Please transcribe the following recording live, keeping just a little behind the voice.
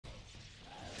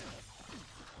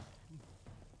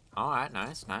Alright,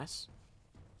 nice, nice.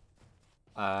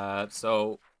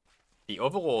 So the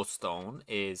other wall stone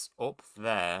is up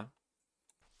there,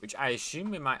 which I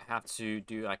assume we might have to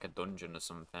do like a dungeon or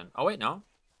something. Oh wait, no.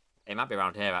 It might be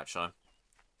around here actually.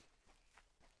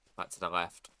 Back to the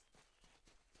left.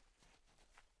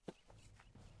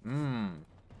 Mmm.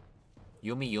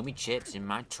 Yummy, yummy chips in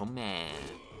my tummy.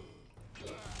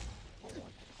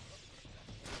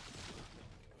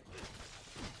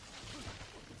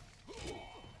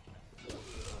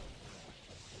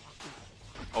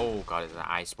 Oh god, it's an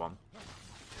ice one.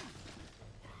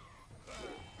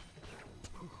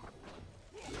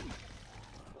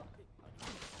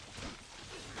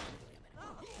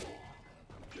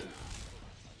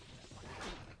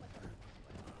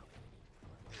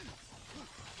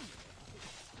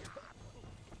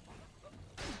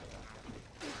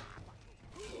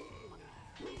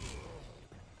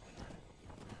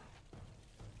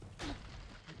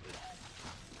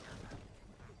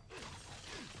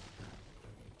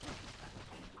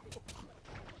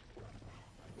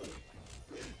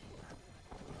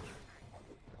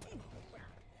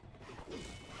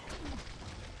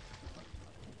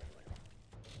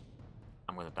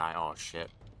 I'm gonna die. Oh shit.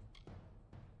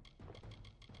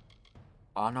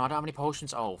 Oh no, I don't have any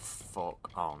potions. Oh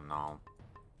fuck. Oh no.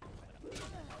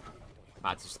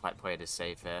 Might just like play this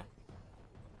safe here.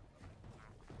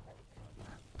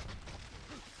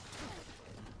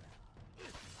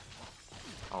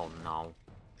 Oh no.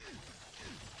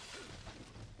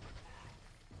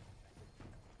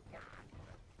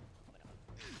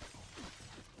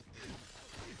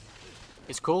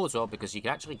 It's cool as well because you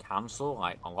can actually cancel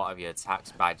like a lot of your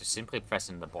attacks by just simply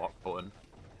pressing the block button.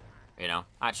 You know,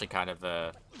 actually kind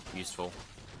of useful.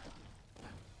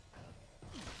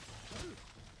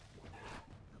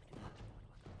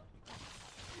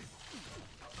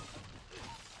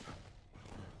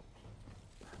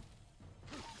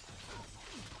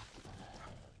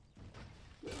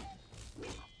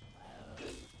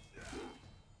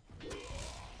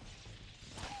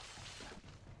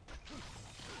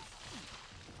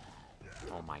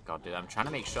 Oh my god, dude! I'm trying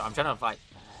to make sure. I'm trying to like.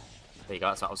 There you go.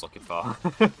 That's what I was looking for.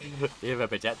 You have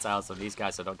projectiles on these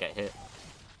guys so don't get hit.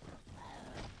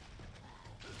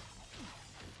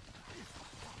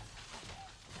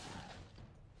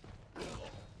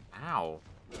 Ow.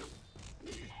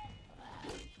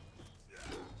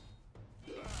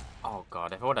 Oh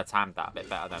god, if I would have timed that a bit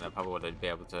better, then I probably would have been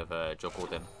able to have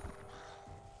juggled him.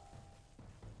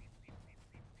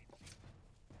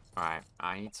 Alright,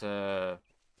 I need to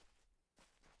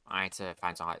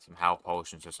find some health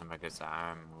potions or something because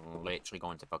I'm literally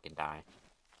going to fucking die.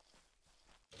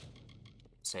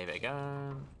 Save it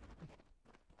again.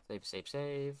 Save, save,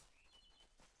 save.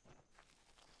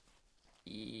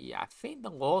 Yeah, I think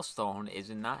the Law Stone is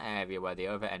in that area where the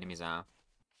other enemies are.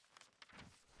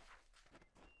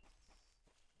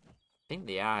 I think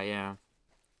they are, yeah.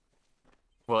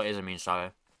 Well, it is, I mean, sorry.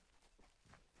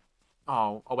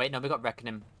 Oh wait, no, we got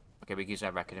Reckoning. Okay, we can use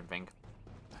that Reckoning thing.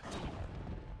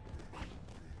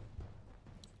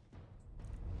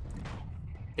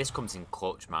 This comes in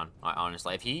clutch, man. Like,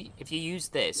 honestly, if you use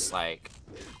this, like,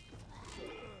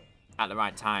 at the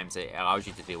right times, it allows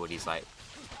you to deal with these, like,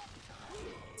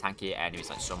 tanky enemies,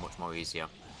 like, so much more easier.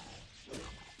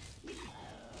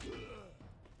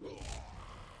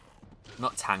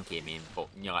 Not tanky, I mean, but,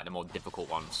 you know, like, the more difficult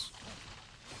ones.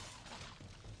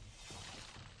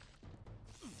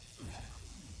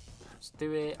 Let's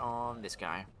do it on this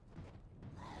guy.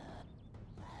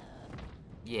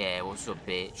 Yeah, what's up,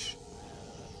 bitch?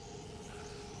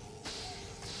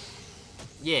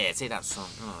 Yeah, take that, son.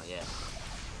 Oh, yeah.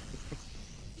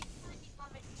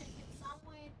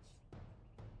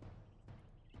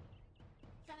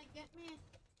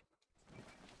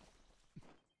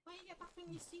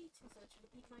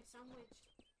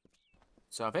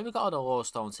 So I think we've got all the Law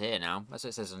Stones here now. That's what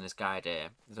it says on this guide here.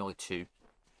 There's only 2. I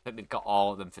think we've got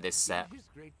all of them for this set.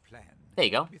 There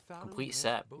you go. Complete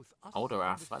set.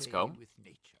 Alderath, let's go.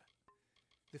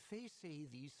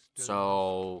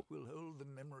 So,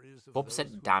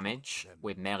 4% damage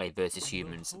with melee versus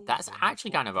humans. That's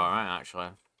actually kind of alright, actually.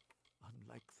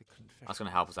 That's going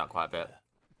to help us out quite a bit.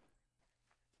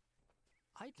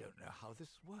 I don't know how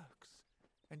this works,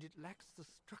 and it lacks the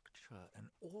structure and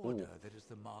order that is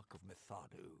the mark of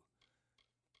Mithadu.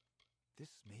 This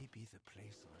may be the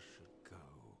place I should go.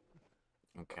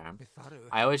 Okay.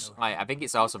 I think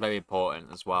it's also very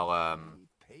important as well,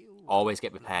 always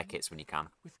get repair kits when you can.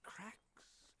 With cracks.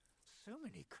 So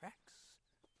many cracks.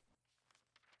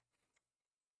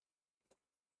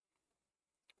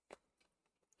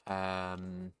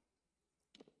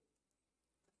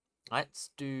 Let's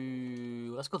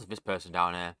go to this person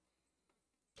down here.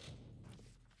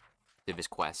 Do this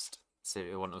quest. See what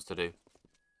they want us to do.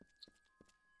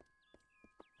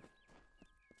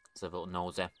 Let's have a little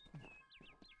nosy.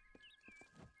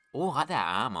 Oh, I like that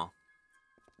armor.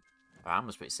 The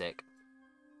armor's pretty sick.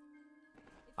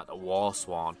 Like the War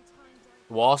Swan.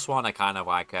 War Swan are kind of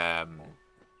like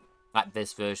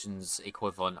this version's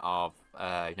equivalent of you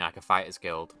know, like a Fighters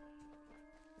Guild.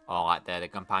 Or like they're the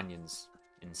companions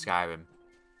in Skyrim.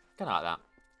 Kinda like that.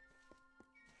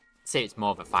 See, it's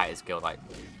more of a Fighters Guild like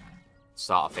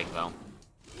sort of thing though.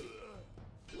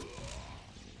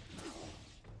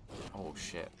 Oh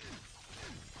shit.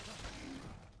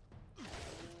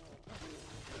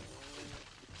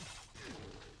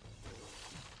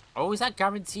 Oh, is that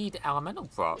guaranteed elemental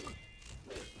proc?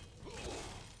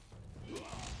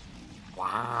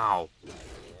 Wow.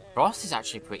 Frost is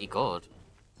actually pretty good.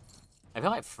 I feel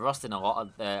like Frost in a lot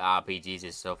of the RPGs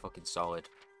is so fucking solid.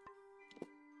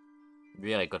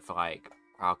 Really good for like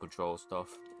crowd control stuff.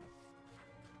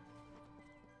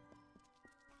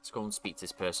 Let's go and speak to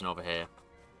this person over here.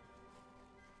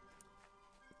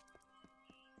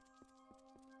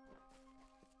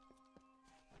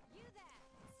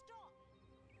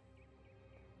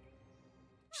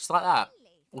 Just like that.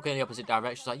 Looking in the opposite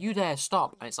direction. It's like, you there,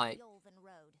 stop. And it's like,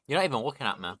 you're not even looking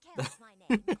at me.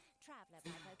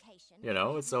 You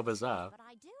know, it's so bizarre. But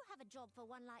I do have a job for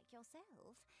one like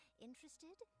yourself.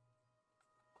 Interested?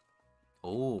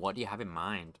 Oh, what do you have in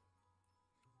mind?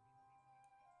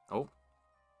 Oh.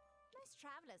 Most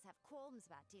travelers have qualms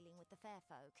about dealing with the fair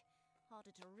folk.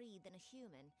 Harder to read than a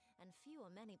human, and fewer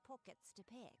many pockets to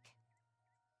pick.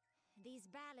 These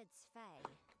ballads, Fae,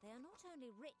 they are not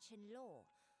only rich in lore.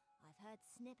 I've heard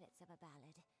snippets of a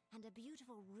ballad, and a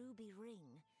beautiful ruby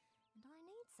ring. And I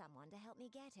need someone to help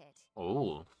me get it.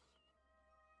 Oh.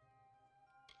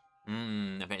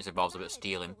 I think this involves a bit of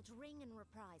stealing.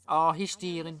 Oh, he's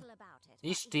stealing.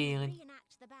 He's stealing.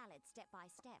 Reenact the ballad step by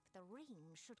step. The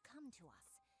ring should come to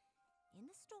us. In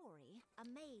the story, a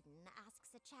maiden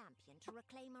asks a champion to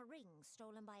reclaim a ring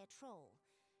stolen by a troll.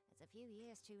 It's a few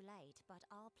years too late, but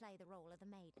I'll play the role of the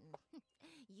maiden.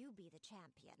 You be the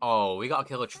champion. Oh, we gotta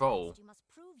kill a troll. First, you must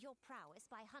prove your prowess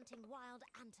by hunting wild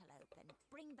antelope and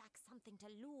bring back something to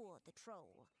lure the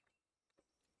troll.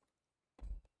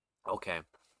 Okay.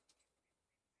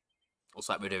 Looks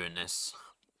like we're doing this.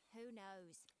 Who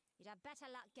knows? You'd have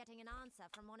better luck getting an answer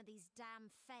from one of these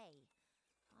damn Fae.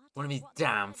 One of these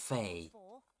damn Fae.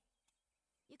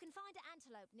 You can find an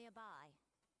antelope nearby.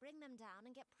 Bring them down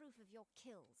and get proof of your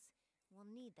kills. We'll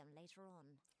need them later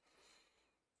on.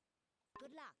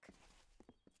 Good luck.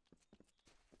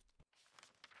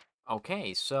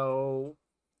 Okay, so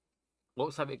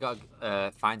looks like we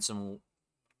gotta find some.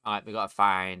 Like we gotta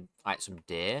find like some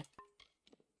deer,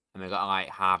 and we gotta like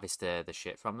harvest the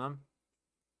shit from them.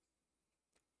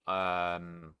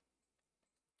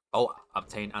 Oh,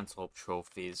 obtain antelope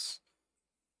trophies.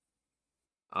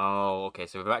 Oh, okay,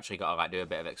 so we've actually got to like do a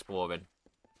bit of exploring.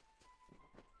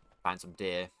 Find some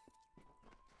deer.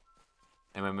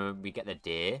 And when we get the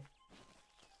deer,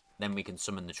 then we can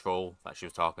summon the troll that she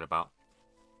was talking about.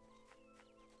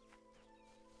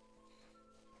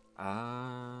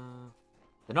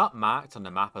 They're not marked on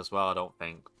the map as well, I don't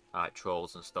think. Like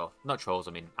trolls and stuff. Not trolls,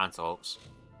 I mean antelopes.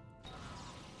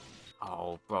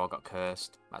 Oh, bro, I got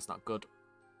cursed. That's not good.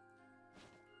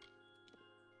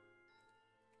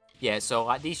 Yeah, so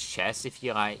like these chests, if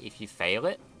you fail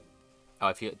it,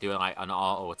 or if you're doing like an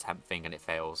auto attempt thing and it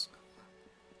fails,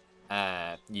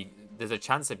 there's a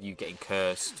chance of you getting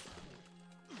cursed.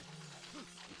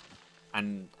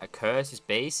 And a curse is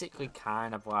basically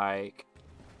kind of like,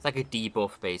 it's like a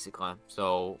debuff basically.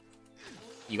 So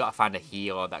you gotta find a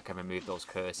healer that can remove those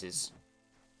curses,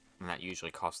 and that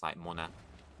usually costs like money.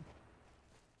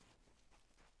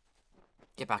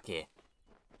 Get back here.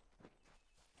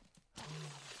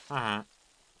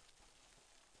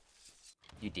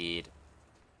 You did.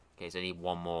 Okay, so I need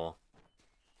one more.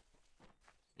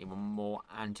 Need one more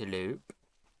antelope.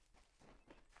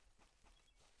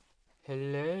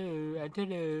 Hello,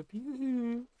 antelope.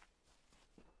 Yoo-hoo.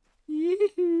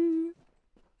 Yoo-hoo.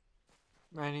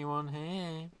 Anyone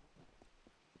here?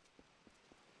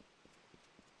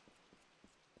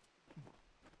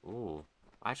 Ooh,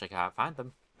 I actually can't find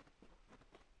them.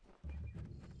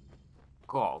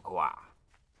 Gogwa.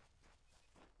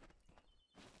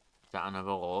 Is that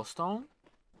another lore stone?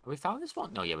 Have we found this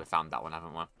one? No, yeah, we found that one,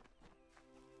 haven't we?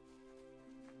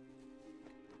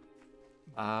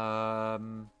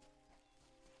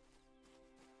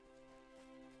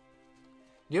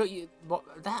 What?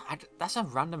 That's a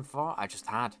random thought I just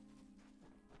had.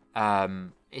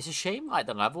 It's a shame, like,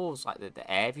 the levels, like,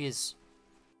 the areas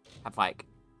have, like,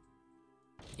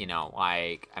 you know,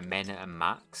 like, a minute and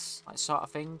max, like, sort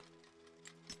of thing.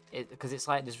 Because it's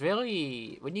like, there's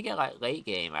really, when you get, like, late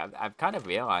game, I've kind of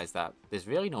realized that there's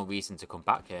really no reason to come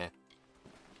back here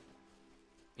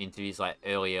into these, like,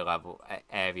 earlier level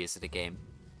areas of the game.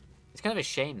 It's kind of a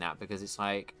shame that, because it's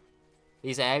like,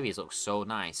 these areas look so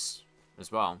nice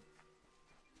as well.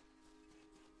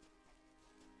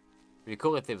 It'd be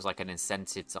cool if there was, like, an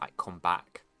incentive to, like, come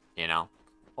back, you know?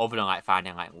 Other than, like,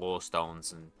 finding, like, lore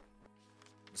stones and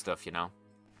stuff, you know?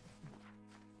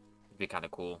 It'd be kind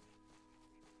of cool.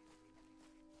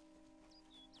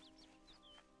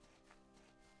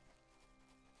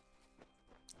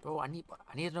 Bro, I need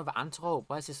another antelope.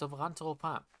 Where's this other antelope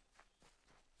at?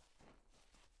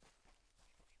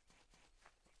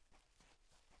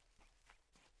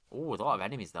 Oh, a lot of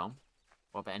enemies, though.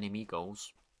 What about enemy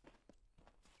goals?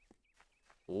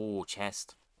 Oh,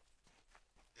 chest.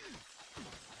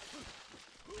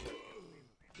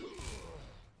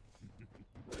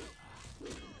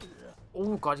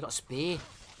 Oh, God, you got a spear.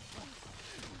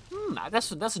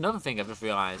 That's another thing I've just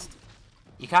realised.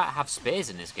 You can't have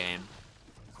spears in this game.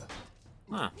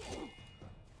 Huh.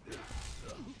 I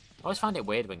always find it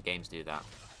weird when games do that.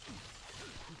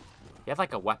 You have,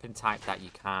 like, a weapon type that you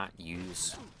can't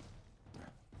use.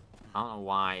 I don't know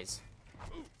why. It's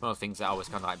one of the things that always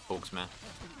kind of, like, bugs me.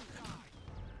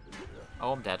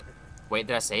 Oh, I'm dead. Wait,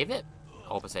 did I save it? I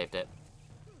hope I saved it.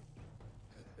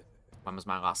 When was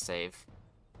my last save?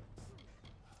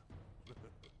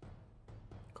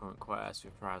 Current quest,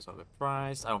 reprised or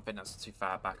reprised. I don't think that's too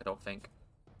far back, I don't think.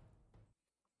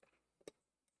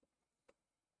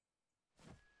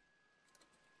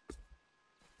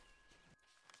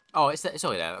 Oh, it's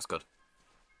only there, that's good.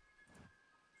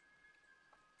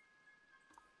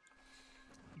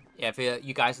 Yeah, for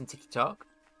you guys on TikTok,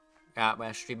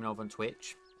 we're streaming over on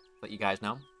Twitch, let you guys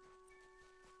know.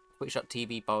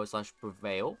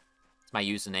 Twitch.tv/Brovail. It's my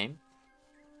username.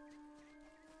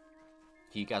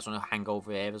 If you guys want to hang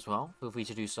over here as well, feel free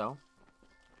to do so.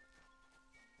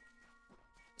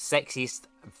 Sexiest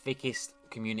and thickest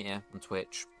community on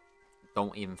Twitch.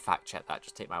 Don't even fact check that,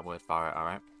 just take my word for it,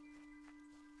 alright?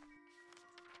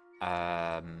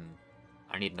 I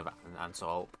need another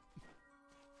antelope.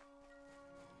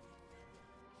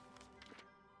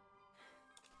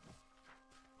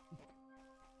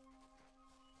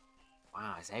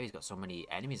 Wow, this area's got so many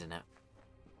enemies in it.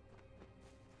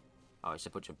 Oh, it's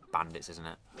a bunch of bandits, isn't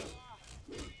it?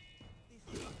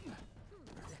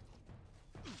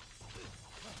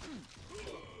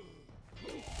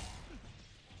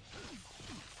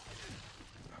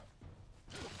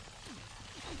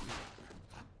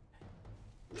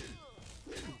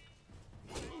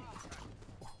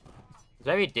 It's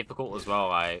very difficult as well,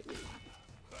 like...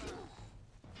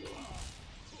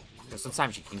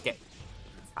 sometimes you can get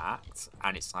attacked,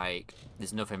 and it's like,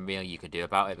 there's nothing really you can do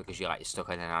about it because you're like stuck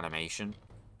in an animation.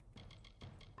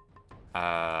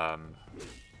 Gotta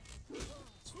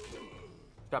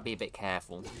be a bit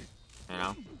careful, you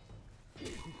know?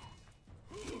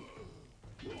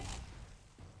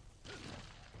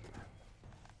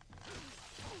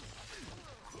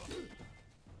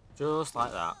 Just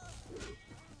like that.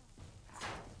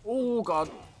 Oh,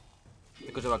 God.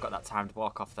 Good job I got that timed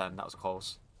walk off then. That was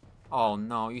close. Oh,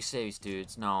 no. You serious,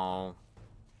 dudes? No.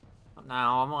 Not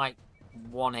now. I'm like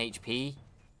 1 HP.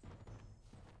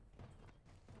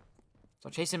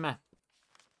 Stop chasing me.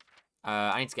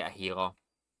 I need to get a healer.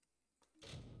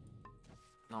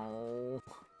 No.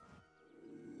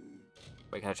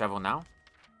 Wait, can I travel now?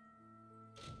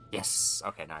 Yes.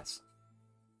 Okay, nice.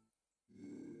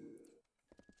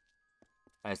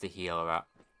 Where's the healer at?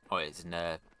 Oh, it's in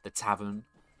the tavern.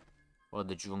 Where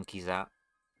the junkies at?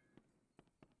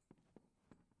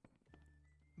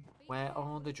 Where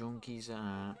are the junkies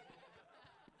at?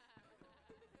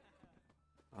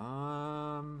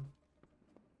 Oh,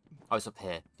 it's up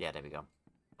here. Yeah, there we go.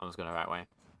 I was going the right way.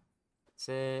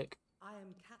 Sick. I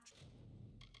am captured.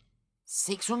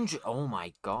 600. Oh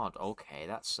my God. Okay,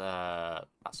 that's a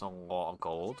lot of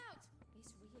gold.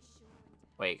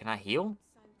 Wait, can I heal?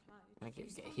 Can I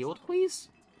get healed, please?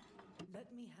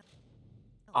 Let me have.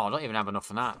 Oh, I don't even have enough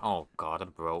for that. Oh God, I'm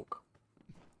broke.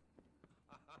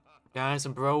 Guys,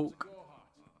 I'm broke.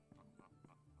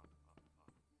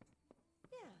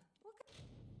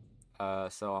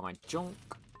 So am I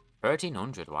junk?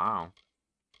 1300. Wow.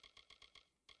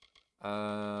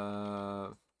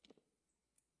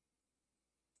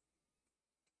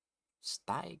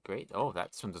 Static, great. Oh,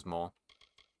 this one does more.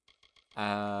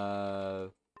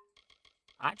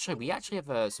 Actually, we actually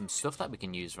have some stuff that we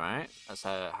can use, right? That's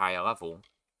a higher level.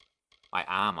 like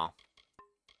armor.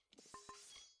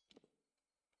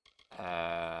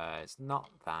 It's not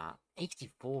that.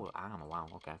 84 armor. Wow.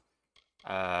 Okay.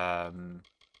 I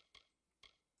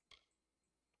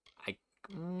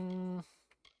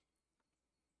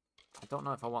I don't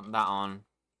know if I want that on.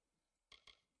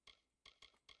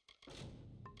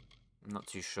 I'm not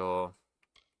too sure.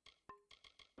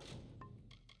 I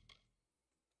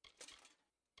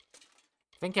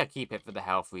think I'll keep it for the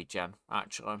health regen,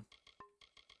 actually.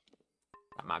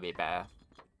 That might be a better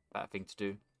thing to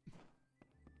do.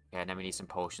 Yeah, and then we need some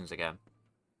potions again.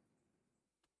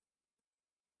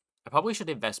 I probably should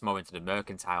invest more into the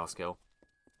mercantile skill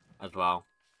as well.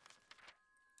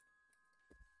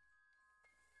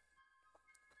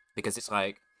 Because it's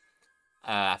like,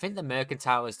 I think the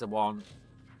mercantile is the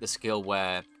skill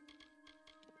where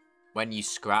when you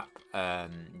scrap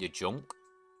your junk,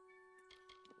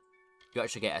 you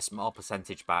actually get a small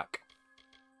percentage back.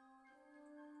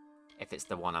 If it's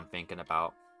the one I'm thinking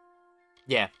about.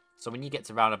 Yeah, so when you get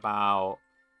to around about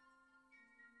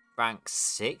rank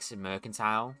 6 in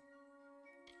mercantile,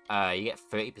 you get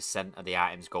 30% of the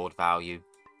item's gold value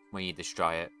when you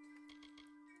destroy it.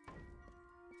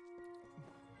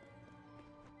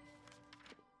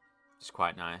 It's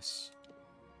quite nice.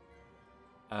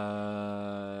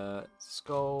 Let's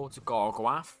go to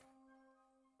Gorgwath.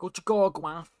 Go to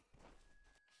Gorgwath.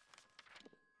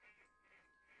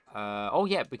 Oh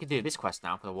yeah, we can do this quest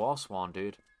now for the War Sworn,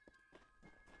 dude.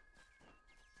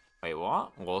 Wait,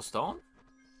 what? Warstone?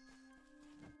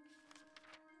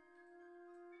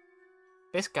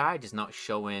 This guide is not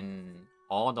showing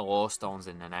all the Warstones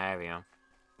in an area.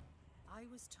 I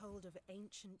was told of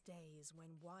ancient days when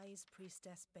wise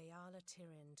priestess Beala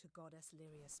Tyrion to goddess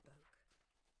Lyria spoke.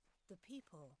 The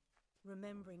people,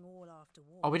 remembering all after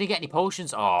war... Oh, we didn't get any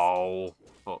potions? Oh,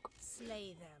 fuck.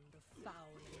 Slay them, the foul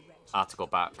and wretched. I have to go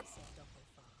back. Said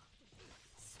Doppelfar.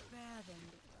 Spare them,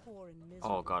 the poor and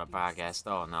miserable. Oh god, a bad guest.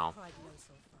 Oh no. Cried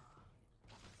Loselfar.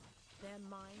 Their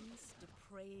minds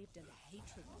depraved and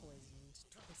hatred poisoned,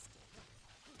 twisted.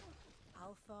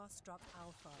 Alpha struck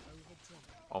Alpha over drink.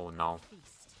 Oh no.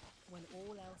 Feast when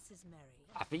all else is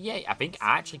merry. I think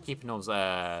actually keeping those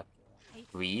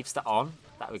greaves that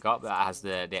we got that has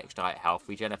the extra like health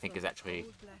regen, I think is actually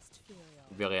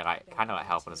really like kind of like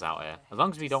helping us out here. As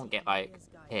long as we don't get like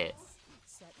hit.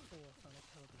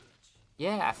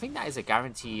 Yeah, I think that is a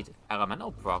guaranteed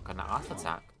elemental proc on that last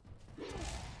attack.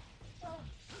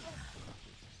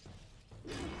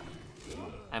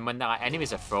 And when the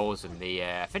enemies are frozen,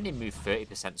 I think they move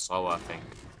 30% slower, I think.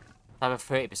 Either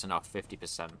 30% or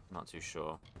 50%, not too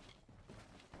sure.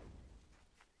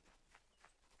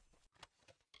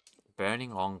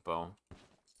 Burning longbow.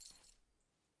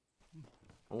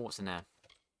 Oh, what's in there?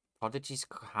 Prodigy's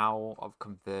Cowl of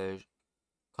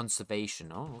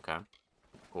Conservation. Oh, okay.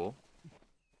 Cool.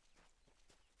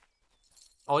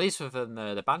 Oh, these were from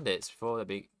the bandits before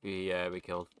we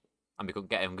killed. And we couldn't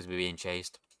get them because we were being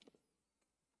chased.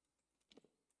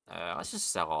 Let's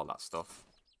just sell all that stuff.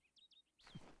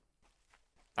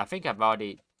 I think I've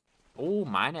already... Oh,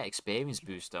 minor experience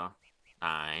booster.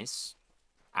 Nice.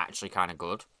 Actually kind of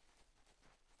good.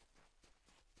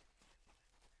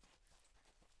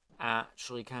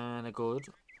 Actually kind of good.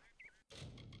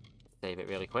 Save it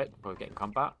really quick before we get in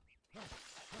combat.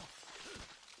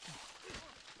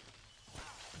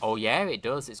 Oh yeah, it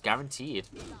does. It's guaranteed.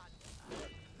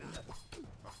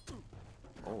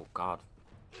 Oh god.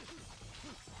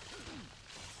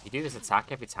 You do this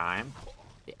attack every time,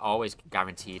 it always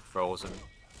guaranteed frozen.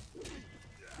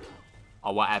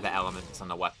 Or whatever element's on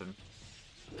the weapon.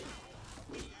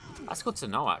 That's good to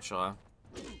know, actually.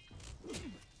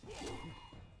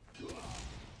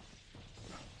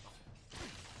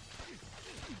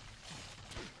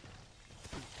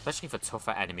 Especially for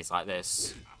tougher enemies like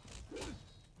this.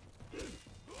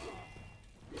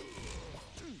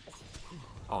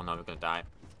 Oh no, we're gonna die.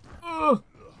 Ugh!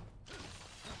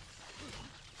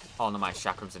 Oh no, my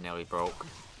chakrams are nearly broke.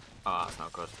 Oh, that's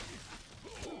not good.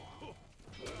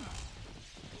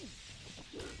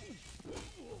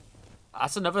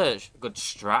 That's another good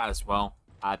strat as well,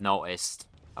 I've noticed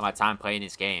at my time playing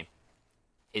this game.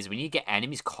 Is when you get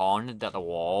enemies cornered at the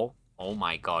wall, oh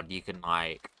my god, you can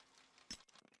like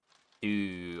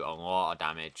do a lot of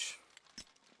damage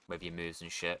with your moves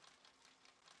and shit.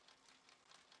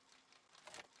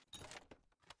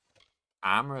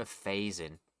 Armor of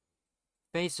phasing.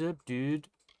 Face up, dude.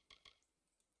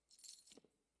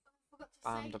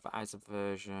 Band of Eyes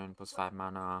Aversion, +5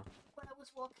 mana. when I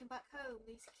was walking back home,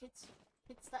 these kids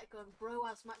started going, bro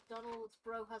has McDonald's,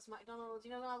 bro has McDonald's.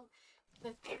 You know, now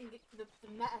the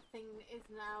meta thing is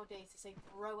nowadays to say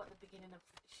bro at the beginning of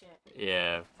shit.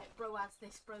 Yeah. Like, bro has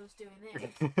this, bro's doing this.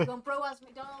 Going, bro has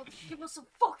McDonald's, give us some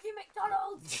fucking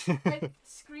McDonald's! Like,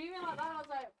 screaming like that, I was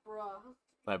like, bro.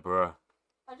 Like, bruh.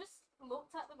 I just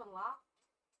looked at them and laughed.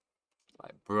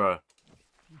 Like, bruh.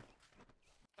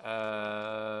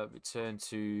 Return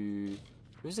to...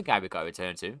 Who's the guy we got to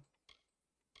return to?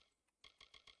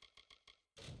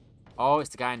 Oh, it's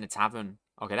the guy in the tavern.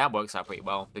 Okay, that works out pretty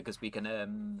well, because we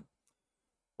can,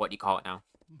 what do you call it now?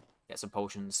 Get some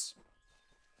potions.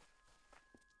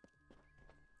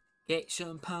 Get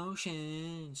some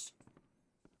potions.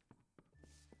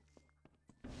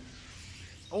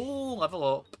 Oh, level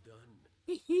up. Done.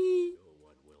 Hee. No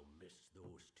one will miss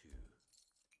those two.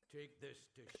 Take this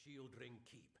to Shieldring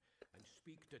Keep and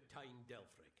speak to Tyne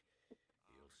Delphric.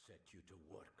 He'll set you to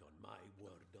work on my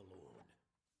word alone.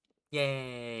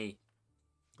 Yay.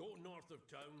 Go north of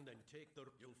town, then take the...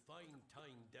 You'll find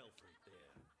Tyne Delphric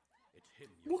there. It's him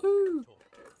you want to talk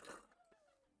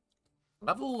to.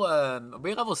 Level,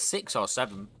 we're level 6 or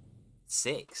 7.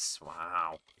 6?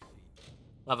 Wow.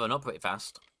 Leveling up pretty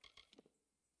fast.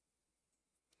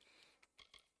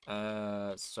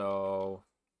 So...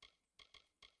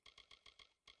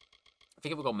 I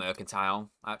think we'll go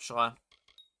Mercantile, actually.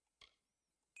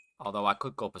 Although I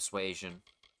could go Persuasion.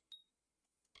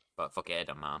 But fuck it,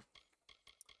 man.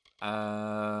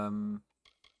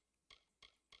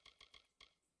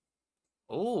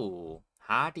 Oh,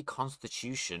 hardy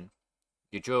constitution.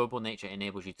 Your durable nature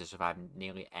enables you to survive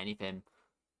nearly anything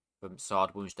from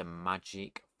sword wounds to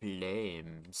magic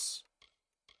flames.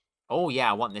 Oh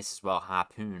yeah, I want this as well.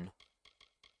 Harpoon.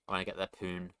 I want to get the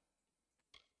poon.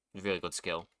 It's a really good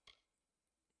skill.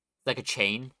 It's like a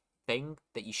chain thing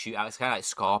that you shoot out. It's kind of like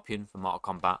Scorpion from Mortal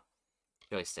Kombat.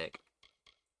 Really sick.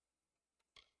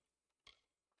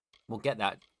 We'll get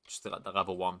that just like the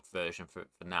level 1 version for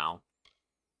now.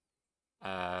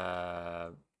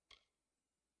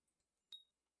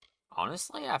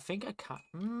 Honestly, I think I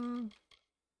can.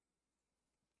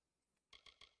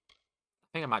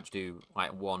 I think I might do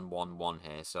like 1, 1, 1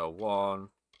 here. So 1,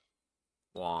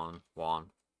 1,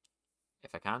 1.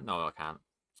 If I can, no, I can't.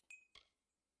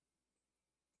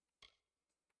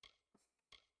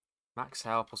 Max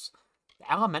health plus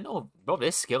the elemental. Bro,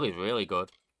 this skill is really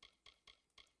good.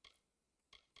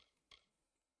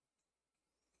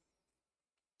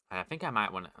 I think I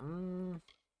might want to... do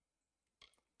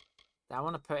I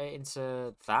want to put it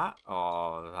into that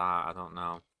or that? I don't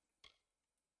know.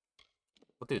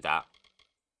 We'll do that.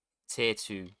 Tier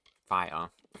 2 fighter.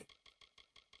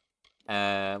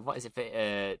 What is it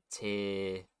for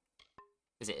tier...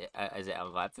 Is it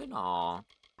 11 or...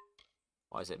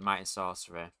 What is it? Might and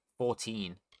Sorcery.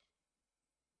 14.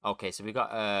 Okay, so we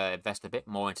got to invest a bit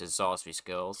more into sorcery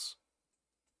skills.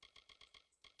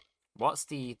 What's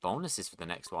the bonuses for the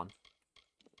next one?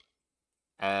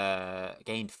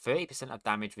 Gained 30% of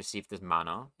damage received as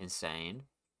mana. Insane.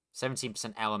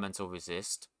 17% elemental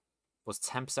resist. Plus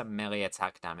 10% melee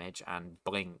attack damage and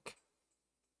blink.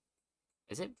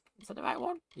 Is that the right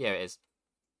one? Yeah, it is.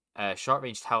 Short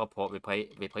range teleport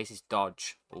replaces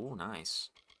dodge. Oh, nice.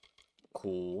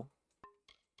 Cool.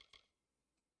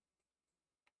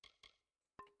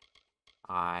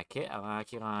 I like it. I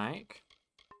like it. Like.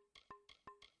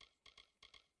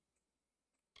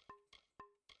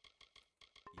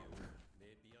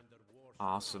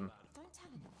 Awesome.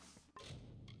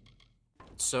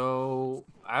 So,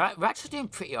 we're actually doing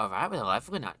pretty alright with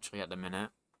leveling actually at the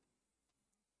minute.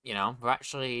 You know, we're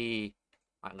actually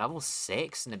like level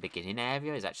 6 in the beginning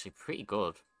area is actually pretty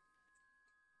good.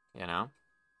 You know?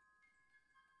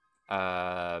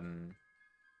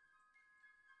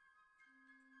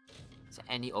 Is there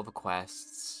any other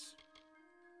quests?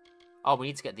 Oh, we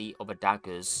need to get the other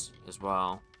daggers as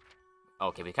well.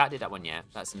 Okay, we can't do that one yet.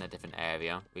 That's in a different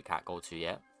area. We can't go to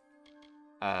yet.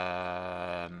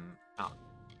 Oh.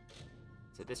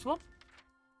 Is it this one?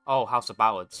 Oh, House of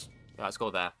Ballads. Yeah, let's go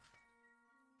there.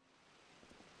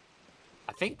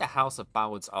 I think the House of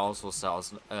Ballads also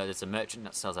sells... there's a merchant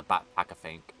that sells a backpack, I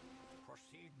think.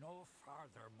 Proceed no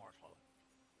farther, mortal.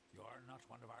 You are not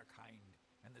one of our kind,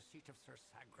 and the seat of Sir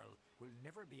Sagril will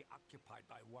never be occupied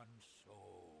by one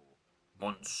soul.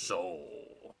 One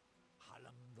soul.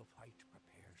 Hallam the White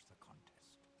prepares the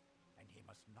contest, and he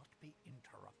must not be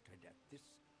interrupted at this,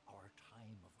 our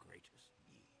time of greatest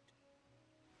need.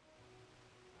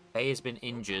 Faye has been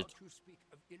injured. To speak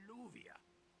of Illuvia,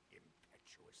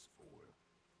 impetuous fool.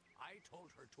 I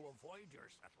told her to avoid your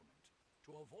settlement,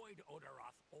 to avoid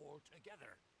Odaroth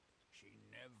altogether. She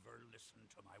never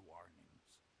listened to my warnings.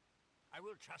 I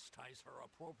will chastise her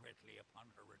appropriately upon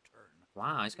her return.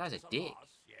 Wow, this guy's a It is dick.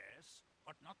 loss, yes,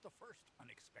 but not the first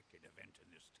unexpected event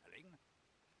in this telling.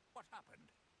 What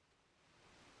happened?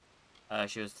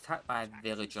 She was attacked by a Attacked,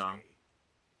 you villager. say?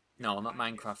 No, Your not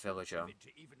kindness Minecraft was villager. timid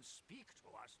to even speak to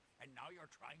us, and now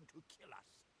you're trying to kill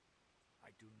us.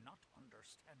 I do not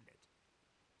understand it.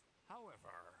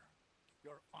 However,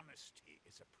 your honesty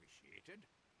is appreciated.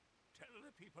 Tell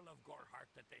the people of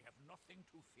Gorhart that they have nothing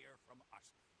to fear from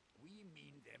us. We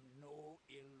mean them no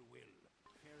ill will.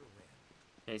 Farewell.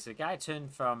 Okay, so the guy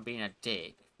turned from being a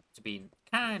dick to being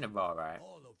kind of alright.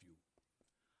 All of you.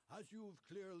 As you've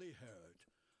clearly heard,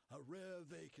 a rare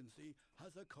vacancy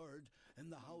has occurred in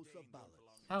the House of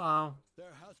Ballots. Hello.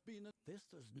 There has been a... This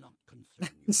does not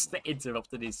concern you. Just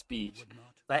interrupted his speech. Would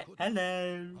not, Like, could not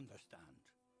hello. understand.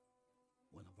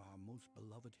 One of our most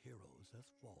beloved heroes has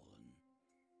fallen.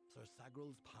 Sir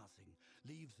Sagral's passing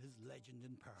leaves his legend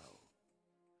in peril.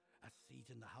 A seat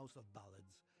in the House of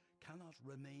Ballads cannot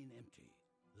remain empty,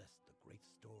 lest the great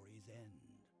stories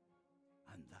end.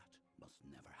 And that must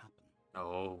never happen.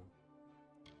 Oh.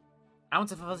 I want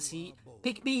to have a seat.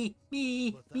 Pick me,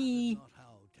 me, But that me. is not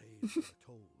how tales are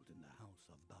told in the House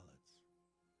of Ballads.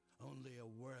 Only a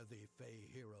worthy Fey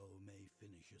hero may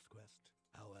finish his quest.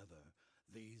 However,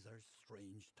 these are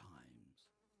strange times.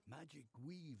 Magic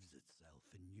weaves itself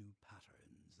in new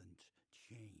patterns and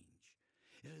change.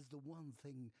 It is the one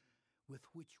thing with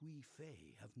which we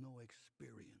Fey have no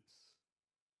experience.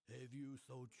 If you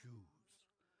so choose,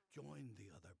 join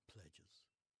the other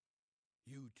pledges.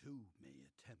 You too may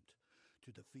attempt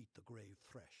to defeat the Grave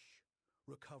Thresh,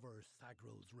 recover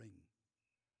Sagral's ring,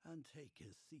 and take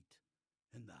his seat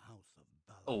in the House of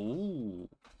Ballads. Oh.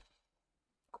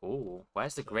 Cool.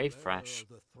 Where's the grave thresh?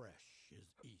 The Thresh is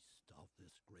east of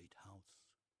this great house,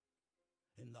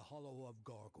 in the hollow of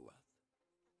Gorgoeth.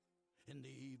 In the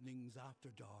evenings after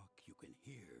dark, you can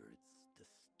hear its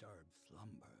disturbed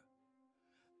slumber.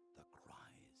 The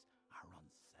cries are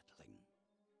unsettling.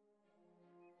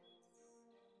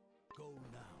 Go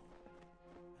now.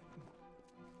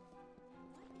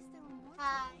 What is there on board?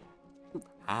 Hi.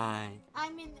 Hi.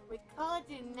 I'm in the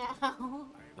recording now.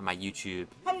 On my YouTube.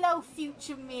 Hello,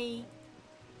 future me.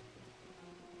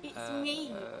 It's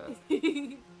me. There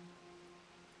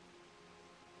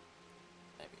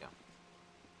we go.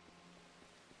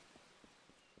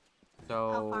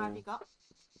 How far have So, you got?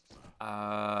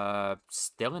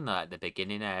 still in the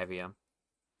beginning area.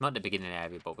 Not the beginning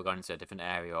area, but we're going to a different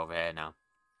area over here now.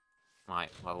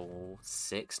 Like level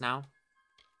 6 now.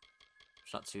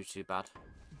 It's not too bad.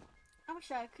 I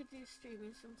wish I could do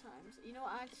streaming sometimes. You know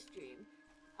what I'd stream?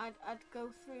 I'd go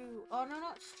through. Oh no,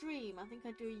 not stream. I think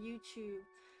I'd do a YouTube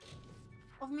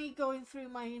of me going through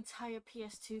my entire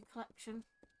PS2 collection,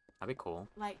 That'd be cool.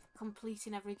 like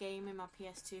completing every game in my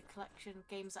PS2 collection,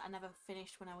 games that I never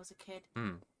finished when I was a kid,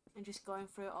 Hmm. and just going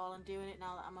through it all and doing it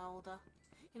now that I'm older.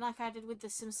 You know, like I did with the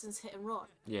Simpsons Hit and Run.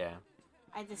 Yeah.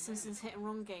 I had the Simpsons Hit and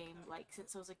Run game like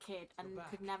since I was a kid, and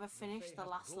could never finish the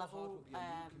last level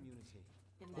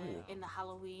in the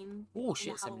Halloween Oh in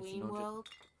shit, the Halloween 1700. world.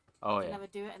 Oh Could yeah. never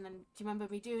do it, and then do you remember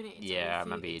me doing it? It took me Yeah, I a few-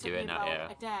 remember you it took doing me that, about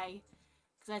yeah. a day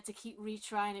because I had to keep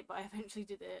retrying it, but I eventually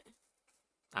did it.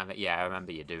 Yeah, I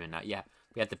remember you doing that. Yeah,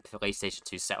 we had the PlayStation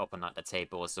 2 set up on like the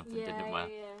table or something, Yeah, didn't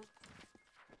we? yeah.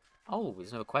 Oh, there's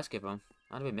another quest giver.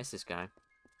 How do we miss this guy?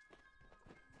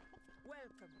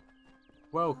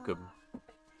 Welcome.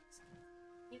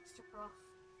 Extra prof.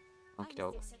 Okie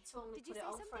doke. They said to only Did you put it say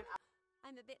on for an something?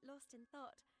 I'm a bit lost in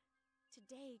thought.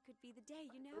 Today could be the day,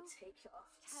 you know? hour. Take it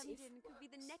off. See if Camden it could be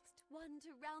the works. next one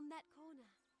to round that corner.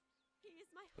 He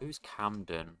is my Who's husband,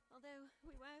 Camden? although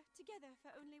we were together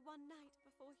for only one night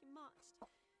before he marched.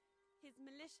 His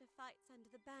militia fights under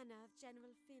the banner of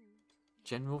General Finn.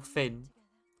 General We lived Finn?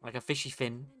 together. Like a fishy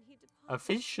fin? Then he A departed.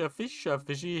 fish, a fish, a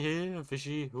fishy here, a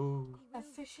fishy who. He A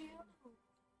will fishy. return.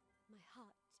 My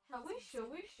heart I tells me wish, so.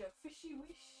 a fishy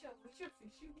wish, a wish, a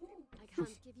fishy woo. I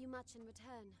can't give you much in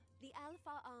return. The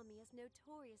Alpha army is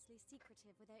notoriously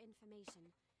secretive with their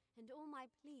information, and all my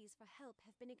pleas for help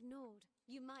have been ignored.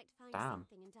 You might find Damn.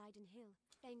 something in Dyden Hill.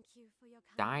 Thank you for your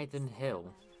Dyden kindness. Hill?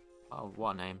 Farewell. Oh,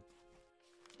 what a name.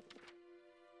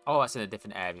 Oh, that's in a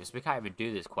different area, so we can't even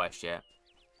do this quest yet.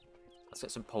 Let's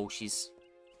get some Polshies.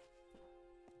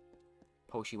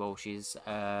 Polshy Wolshies.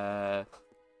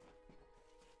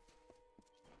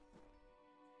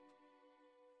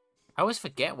 I always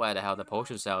forget where the hell the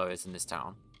potion seller is in this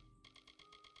town.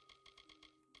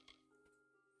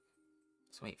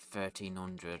 So wait,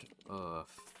 1300. Ugh.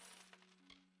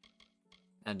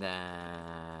 And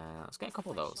then let's get a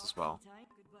couple of those as well.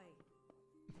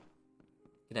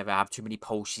 You never have too many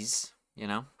Polshies, you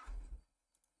know.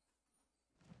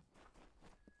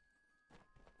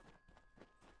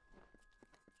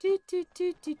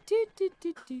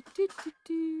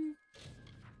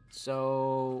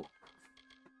 So,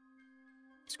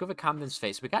 discover Camden's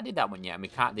face. We can't do that one yet, and we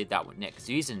can't do that one next. Because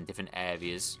he's in different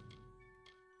areas.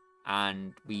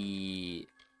 And we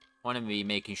want to be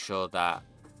making sure that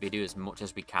we do as much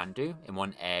as we can do in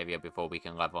one area before we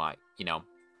can level, like, you know,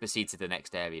 proceed to the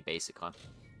next area, basically.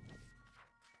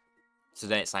 So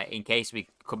then it's like, in case we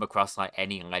come across, like,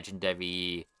 any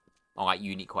legendary or, like,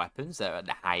 unique weapons that are at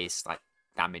the highest, like,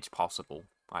 damage possible.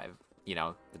 Like, you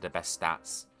know, the best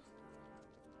stats.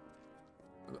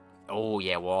 Oh,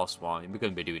 yeah, War Swan. We're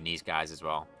going to be doing these guys as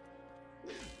well.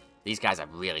 These guys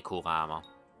have really cool armor.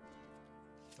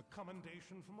 A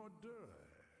commendation from Ordure,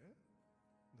 eh?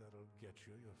 That'll get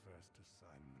you your first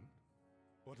assignment.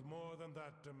 What more than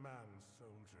that demands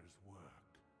soldiers' work?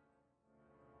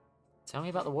 Tell me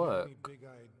about the work. Many big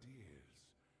ideas.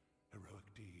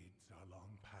 Heroic deeds are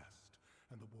long past,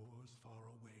 and the war's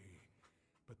far away.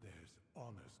 But there's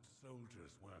honest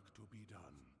soldiers' work to be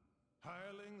done.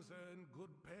 Hirelings earn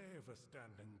good pay for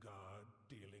standing guard,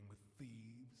 dealing with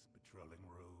thieves, patrolling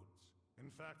roads.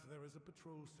 In fact, there is a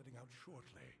patrol setting out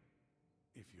shortly,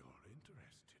 if you're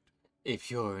interested.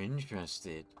 If you're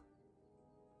interested.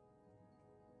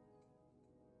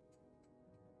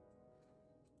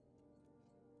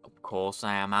 Of course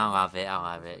I am. I'll have it. I'll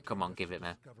have it. Come on, give it me.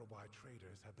 Discover why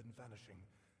traders have been vanishing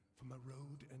from a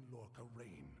road in Lorca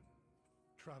Rain.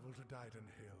 Travel to Dyden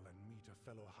Hill and meet a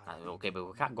fellow hireling. Okay, but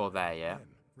we can't go there yet.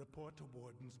 Then report to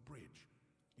Warden's Bridge.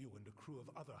 You and a crew of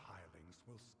other hirelings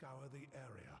will scour the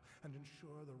area and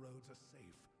ensure the roads are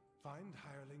safe. Find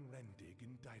hireling Rendig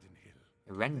in Dyden Hill.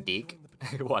 Rendig?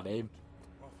 What name?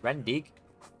 Rendig?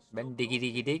 Rendiggy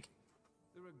diggy dig?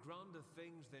 There are grander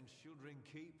things than Shieldring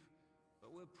Keep,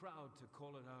 but we're proud to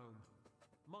call it home.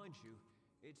 Mind you,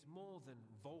 it's more than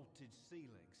vaulted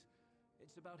ceilings.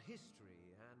 It's about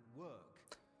history and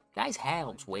work. Guy's hair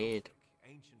looks weird.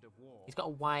 Ancient of war, He's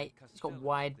got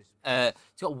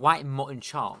white mutton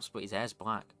chops, but his hair's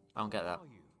black. I don't get that.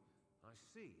 I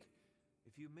see.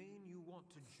 If you mean you want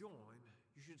to join,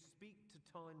 you should speak to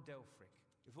Tyne Delphric.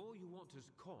 If all you want is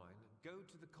coin, go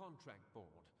to the contract board.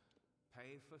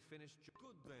 Pay for finished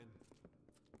good then.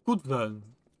 Good then.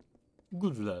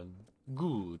 Good then.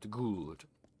 Good, good.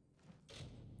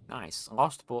 Nice.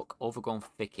 Lost book, overgrown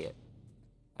thicket.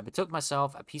 I betook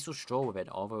myself a peaceful stroll within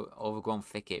overgrown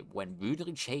thicket when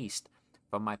rudely chased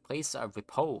from my place of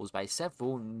repose by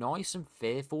several noisome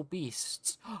fearful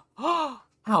beasts.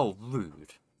 How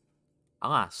rude.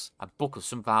 Alas, a book of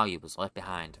some value was left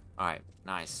behind. Alright,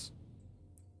 nice.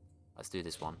 Let's do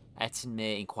this one.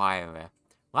 Etinmere Inquirer.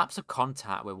 Lapse of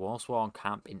contact with Warsworn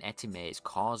camp in Etinmere is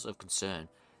cause of concern.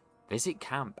 Visit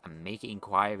camp and make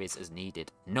inquiries as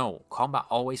needed. No, combat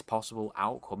always possible.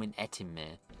 Outcome in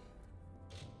Etinmere.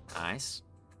 Nice.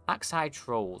 Backside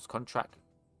Trolls. Contract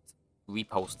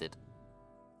reposted.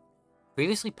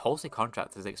 Previously posted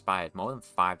contract has expired. More than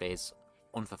 5 days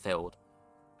unfulfilled.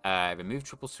 Remove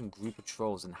troublesome group of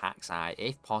trolls in Hackside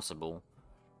if possible.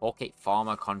 Locate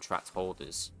former contract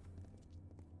holders.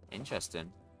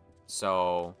 Interesting.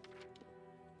 So,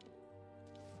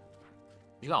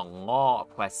 you got a lot of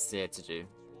quests here to do.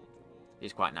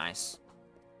 It's quite nice.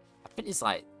 I think it's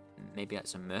like maybe like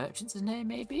some merchants in here.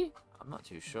 Maybe I'm not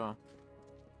too sure.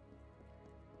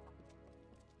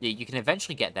 Yeah, you can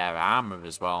eventually get their armor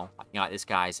as well. You know, like this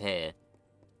guy's here.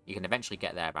 You can eventually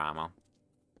get their armor.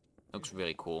 Looks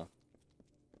really cool.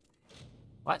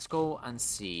 Let's go and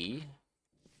see.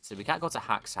 So we can't go to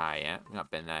Hackside yet. We've not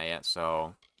been there yet,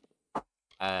 so...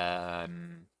 what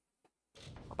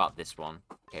about this one?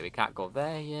 Okay, we can't go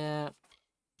there yet.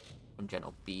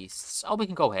 Ungentle Beasts. Oh, we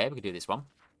can go here. We can do this one.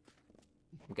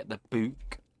 We'll get the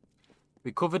book.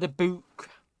 Recover the book.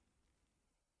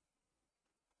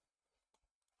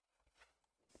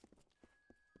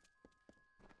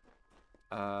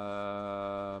 Okay,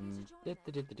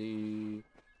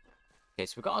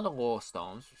 so we've got all the lore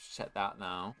stones. Let's check that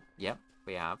now. Yep,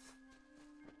 we have.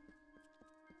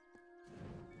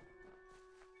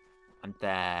 And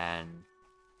then...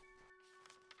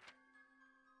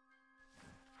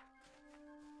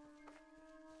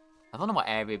 I don't know what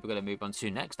area we're going to move on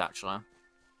to next, actually.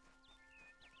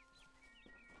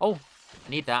 Oh! I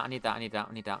need that, I need that, I need that,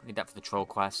 I need that. I need that for the troll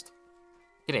quest.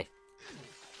 Get it.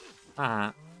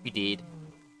 Ah, we did.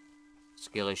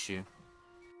 Skill issue.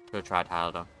 Could have tried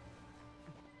harder.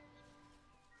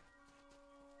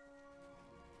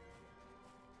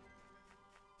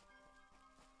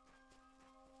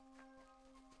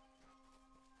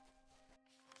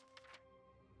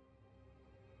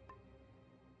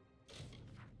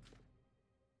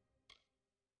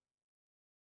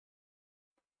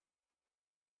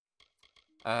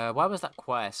 Why was that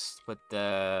quest with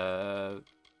the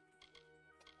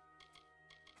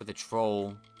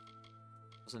troll?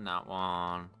 Wasn't that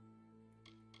one?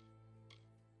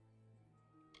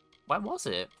 Where was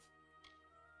it?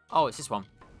 Oh, it's this one.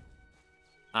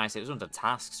 Nice, it was under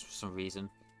tasks for some reason.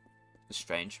 It's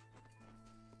strange.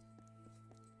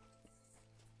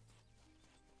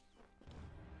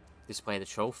 Display the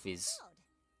trophies.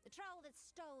 The troll that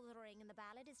stole the ring in the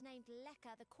ballad is named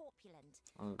Lekka the Corpulent.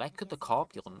 Lekka the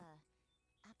Corpulent.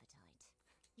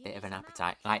 Bit of an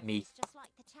appetite, like me.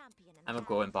 I'm a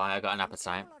growing boy, I got an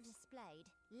appetite. Displayed,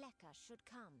 Lekka should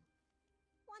come.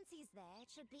 Once he's there, it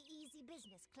should be easy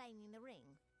business claiming the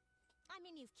ring. I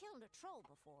mean, you've killed a troll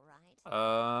before,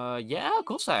 right? Yeah, of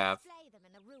course I have. Display them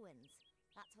in the ruins.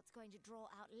 That's what's going to draw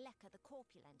out Lekka the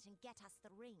Corpulent and get us the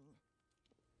ring.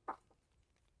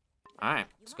 Alright,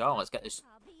 let's go. Let's get this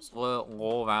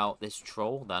lure out this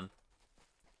troll then.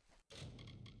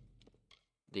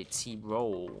 The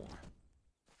T-roll.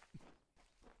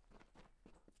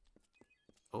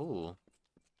 Oh.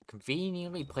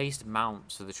 Conveniently placed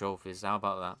mounts for the trophies. How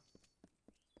about that?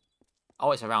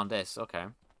 Oh, it's around this. Okay.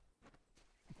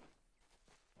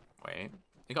 Wait.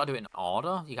 You gotta do it in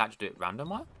order? You can't just do it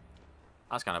randomly?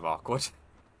 That's kind of awkward.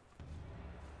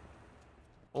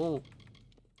 Oh.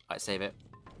 Let's save it.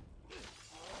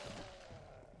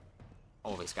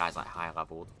 Oh, this guy's like high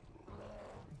leveled.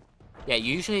 Yeah,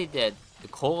 usually the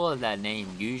colour of their name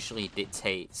usually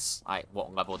dictates like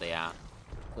what level they are.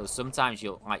 So sometimes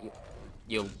you'll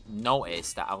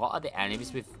notice that a lot of the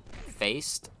enemies we've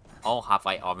faced all have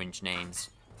like orange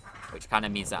names, which kind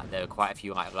of means that there are quite a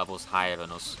few like levels higher than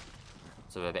us,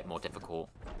 so they're a bit more difficult.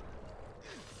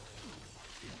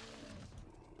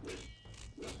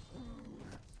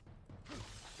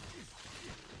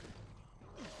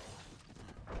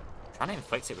 Trying to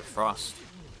inflict it with frost.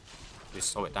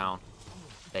 Just slow it down.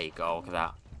 There you go, look at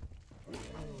that.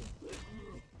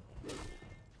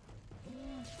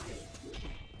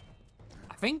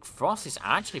 I think frost is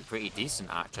actually pretty decent,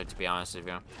 actually, to be honest with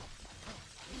you.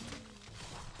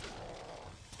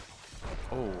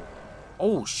 Oh.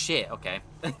 Oh, shit, okay.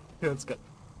 That's good.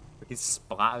 He's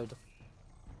splattered.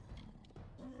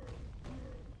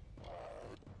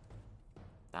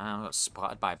 Damn, I got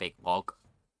splattered by a big log.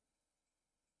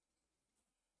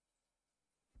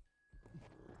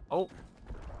 Oh,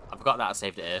 I forgot that I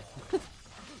saved it here.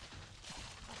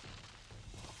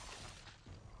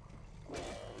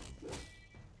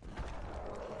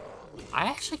 I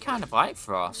actually kind of like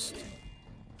Frost.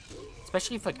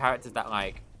 Especially for characters that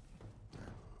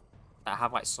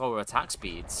have like slower attack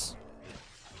speeds.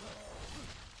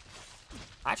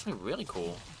 Actually really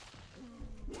cool.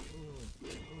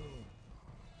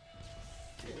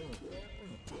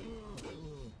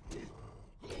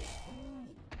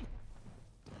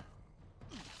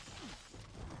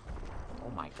 Oh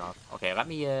my god. Okay, let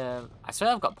me I swear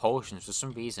I've got potions for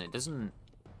some reason. It doesn't.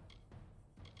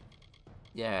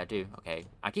 Yeah, I do. Okay.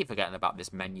 I keep forgetting about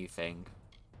this menu thing.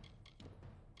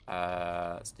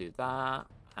 Let's do that.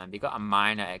 And we got a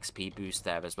minor XP boost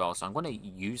there as well. So I'm going to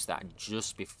use that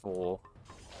just before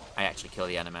I actually kill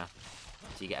the enemy.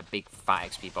 So you get a big fat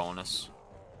XP bonus.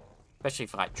 Especially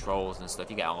for like trolls and stuff.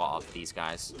 You get a lot of these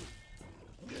guys.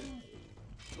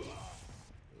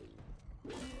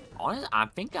 Honestly, I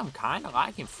think I'm kind of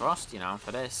liking Frost, you know,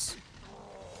 for this.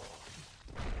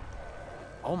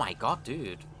 Oh my god,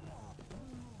 dude.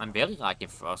 I'm really liking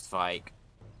Frost for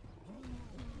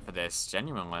this,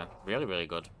 genuinely. Really, really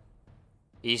good.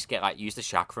 You just get, use the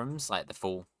chakrams, the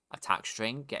full attack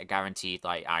string, get a guaranteed,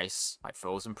 ice,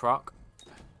 frozen proc.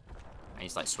 And you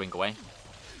just, swing away.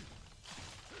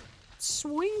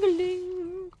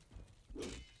 Swingling!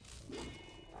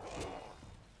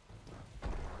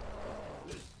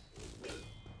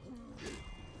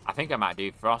 I think I might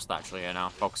do Frost, actually, and I'll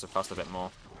focus on Frost a bit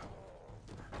more.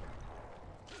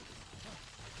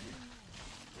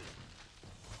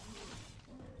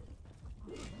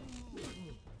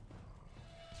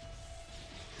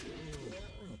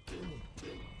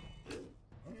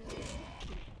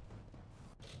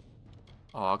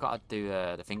 Oh, I gotta do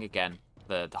the thing again.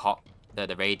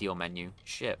 The radial menu.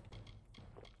 Shit.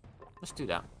 Let's do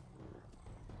that.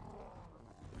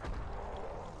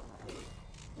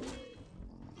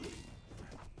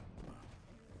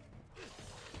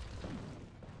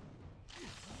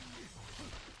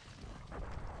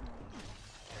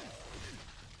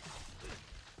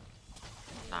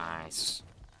 Nice.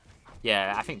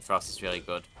 Yeah, I think Frost is really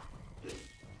good.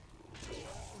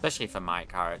 Especially for my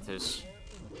characters.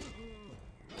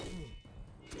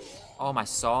 Oh, my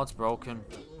sword's broken.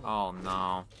 Oh,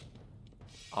 no.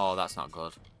 Oh, that's not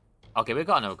good. Okay, we've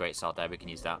got another great sword there. We can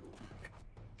use that.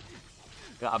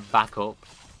 Got a backup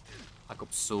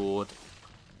sword.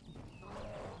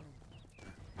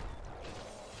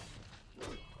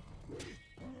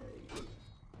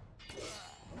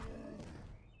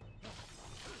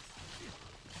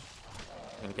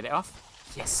 Gonna get it off?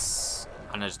 Yes!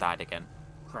 And I just died again.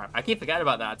 Crap. I keep forgetting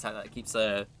about that attack that keeps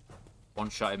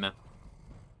one-shotting me.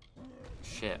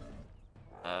 Shit.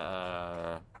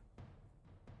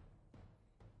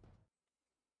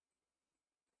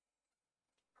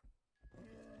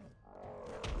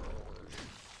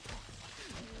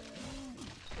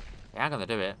 Yeah, I'm gonna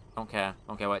do it. Don't care.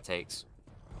 Don't care what it takes.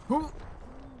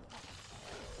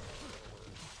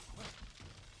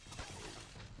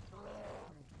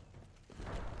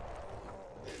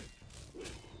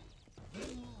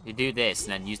 You do this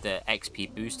and then use the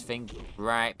XP boost thing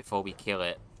right before we kill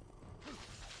it.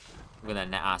 We're gonna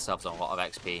net ourselves a lot of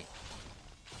XP.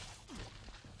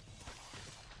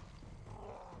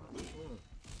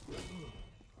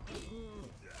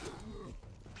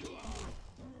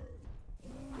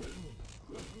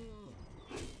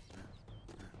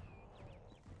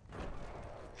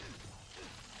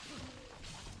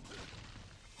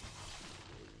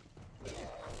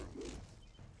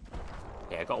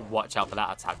 Yeah, I gotta watch out for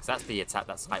that attack, because that's the attack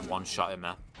that's like one-shotting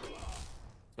me.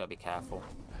 Gotta be careful.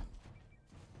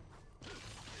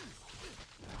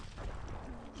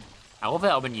 I love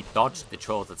it when you dodge the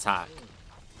troll's attack.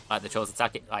 Like the troll's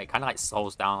attack, it like kind of like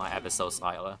slows down like ever so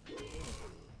slightly.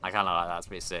 I kind of like that. It's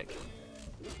pretty sick.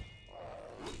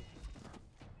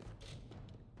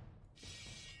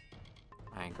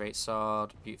 And great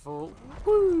sword, beautiful.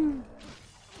 Woo!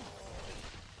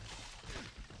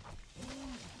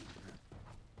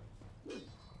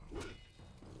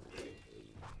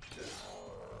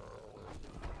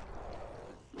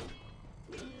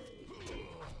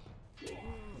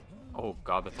 Oh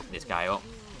god, we're fucking this guy up.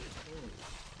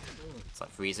 It's like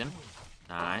freeze him.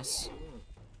 Nice.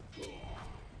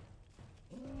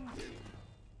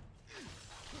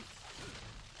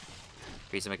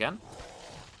 Freeze him again.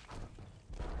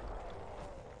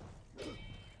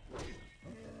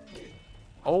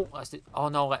 Oh, let's do, oh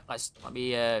no, let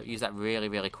me use that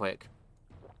really quick.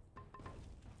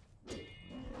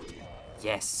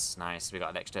 Yes, nice. We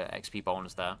got an extra XP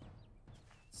bonus there.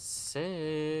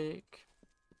 Sick.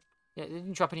 Yeah,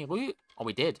 didn't drop any loot. Oh,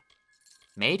 we did.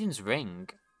 Maiden's Ring.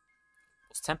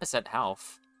 It's 10%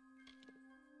 health.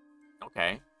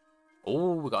 Okay.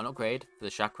 Oh, we got an upgrade for the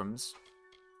chakrams.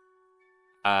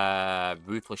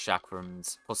 Ruthless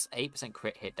chakrams. Plus 8%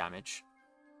 crit hit damage.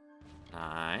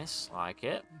 Nice. Like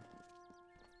it.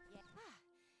 Yeah.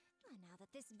 Now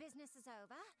that this business is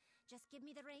over, just give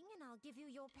me the ring and I'll give you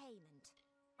your payment.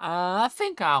 I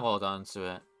think I'll hold on to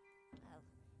it. Well,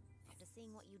 after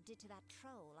seeing what you did to that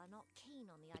troll, I'm not keen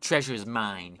on the idea. The treasure is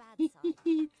mine.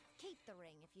 Keep the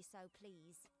ring if you so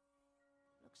please.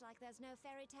 Looks like there's no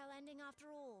fairy tale ending after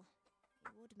all.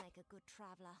 You would make a good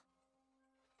traveler.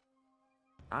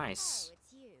 Nice. Oh,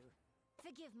 it's you.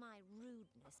 Forgive my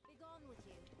rudeness. Begone with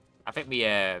you. I think we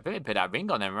really put that ring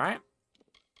on them, right?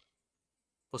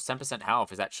 Plus 10%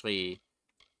 health is actually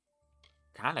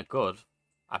kind of good.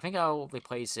 I think I'll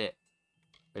replace it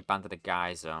with Band of the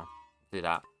Guys, though. Do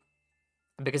that.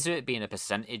 And because of it being a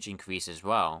percentage increase as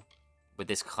well, with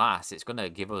this class, it's going to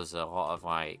give us a lot of,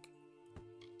 like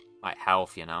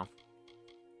health, you know?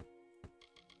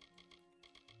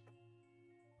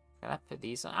 Can I put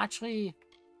these on? Actually,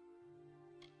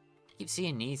 I keep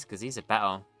seeing these because these are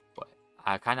better. But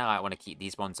I kind of like want to keep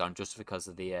these ones on just because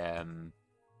of the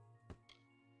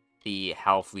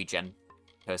health regen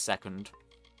per second,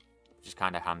 which is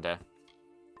kind of handy.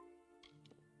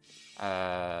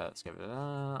 Let's get rid of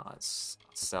that. Let's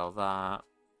sell that.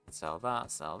 Sell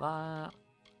that. Sell that.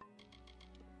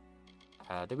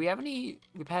 Do we have any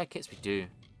repair kits? We do.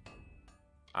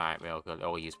 Alright,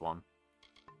 we'll use one.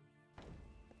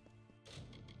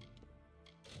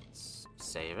 Let's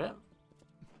save it.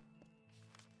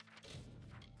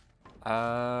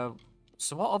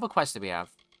 So what other quests do we have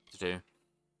to do?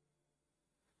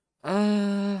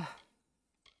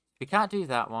 We can't do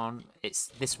that one. It's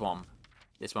this one.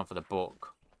 This one for the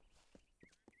book.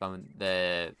 From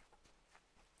the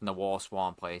War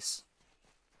Swarm place.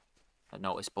 A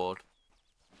notice board.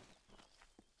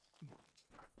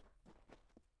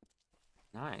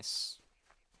 Nice.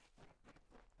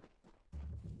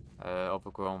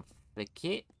 Overgrown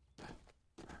thicket.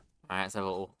 Alright, let's have a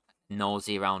little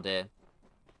nosy around here.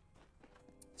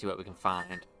 See what we can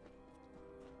find.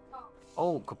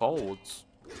 Oh, kobolds.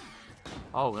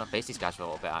 Oh, we're gonna face these guys for a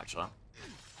little bit, actually.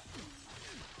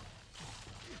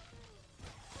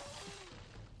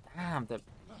 Damn, the...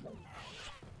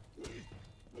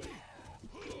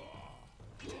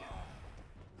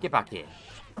 Get back here.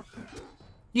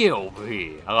 Get over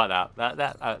here. I like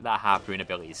that. That harpoon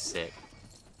ability is sick.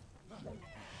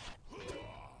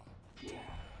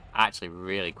 Actually,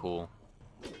 really cool.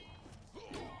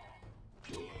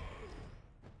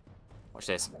 Watch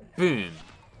this. Boom.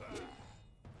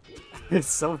 It's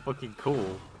so fucking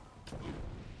cool.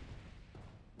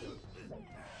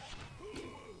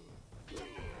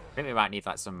 I think we might need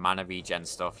like some mana regen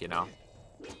stuff, you know?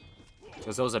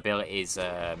 Because those abilities,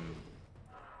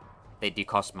 they do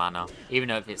cost mana. Even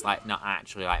though if it's like not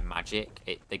actually like magic,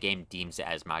 the game deems it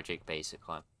as magic,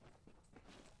 basically.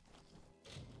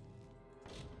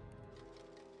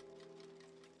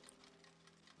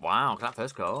 Wow, can that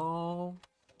first go?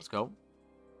 Let's go.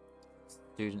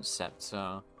 Student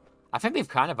Scepter. I think we've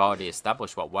kind of already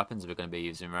established what weapons we're going to be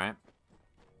using, right?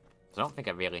 I don't think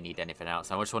I really need anything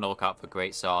else. I just want to look out for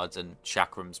great swords and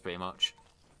chakrams, pretty much.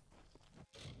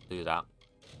 Do that.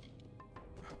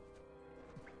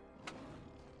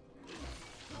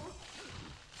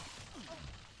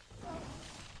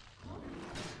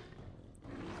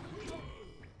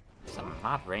 It's a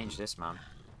mad range, this man.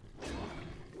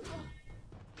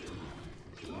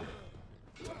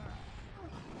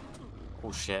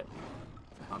 Oh shit.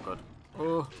 Not good.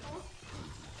 Oh.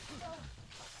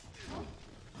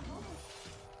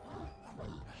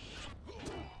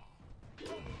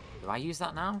 Do I use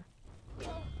that now?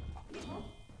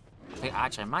 I think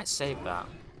actually I might save that.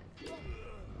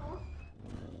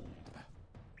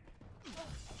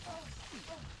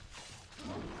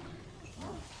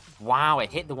 Wow,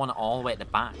 it hit the one all the way at the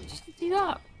back. Did you see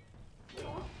that?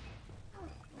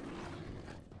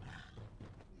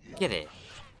 Get it.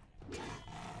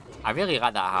 I really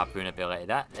like that harpoon ability.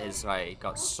 That is like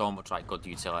got so much like good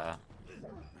utility.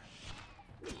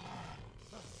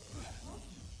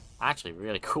 Actually,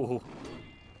 really cool.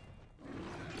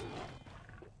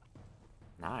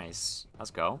 Nice.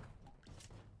 Let's go.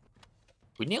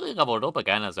 We nearly leveled up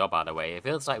again as well, by the way. It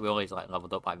feels like we only like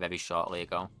leveled up like very shortly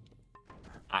ago.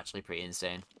 Actually, pretty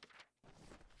insane.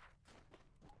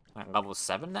 Like level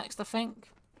 7 next, I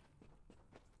think.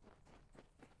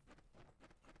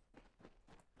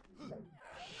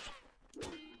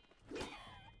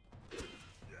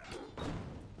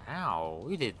 Ow,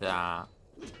 we did that.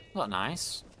 Not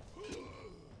nice.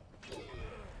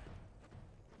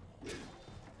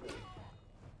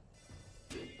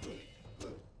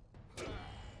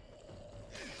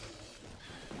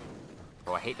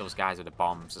 Oh, I hate those guys with the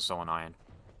bombs. They're so annoying.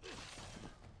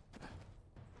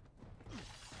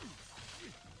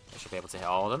 I should be able to hit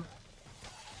all of them.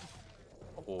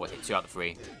 Oh, I hit 2 out of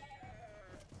 3.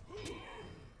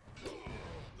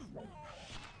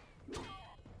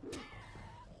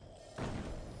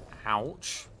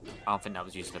 Ouch. I don't think that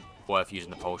was worth using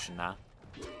the potion there.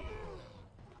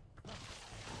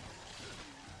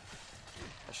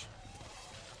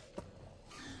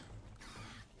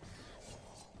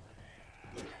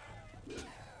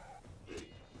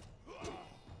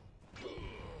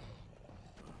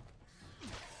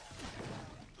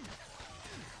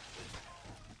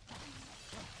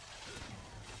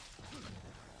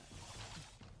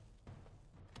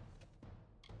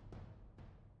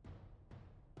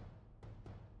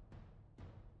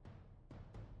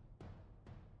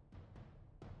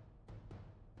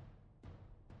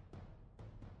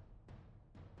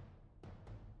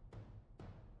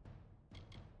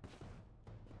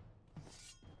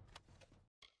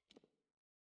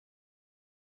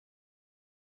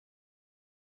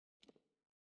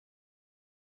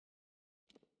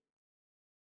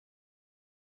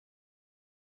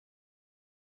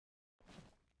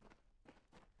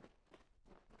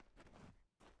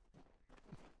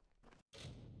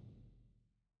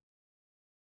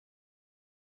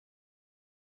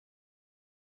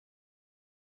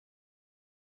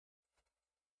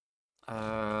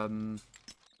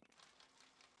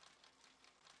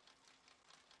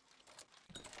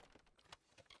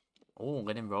 Oh,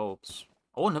 linen robes.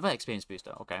 Oh, another experience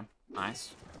booster. Okay,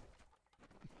 nice.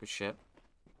 Good shit.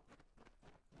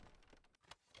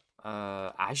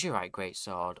 Azurite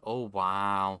greatsword. Oh,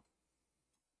 wow.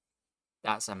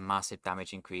 That's a massive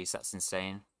damage increase. That's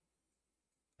insane.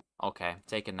 Okay,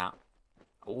 taking that.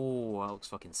 Oh, that looks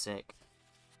fucking sick.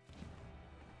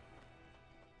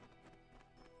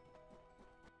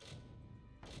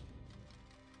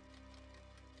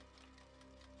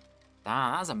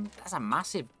 Damn, that's a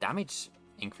massive damage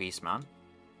increase, man.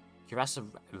 Curasa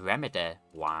Remedy.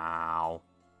 Wow.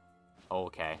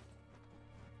 Okay.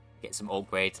 Get some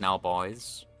upgrades now,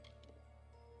 boys.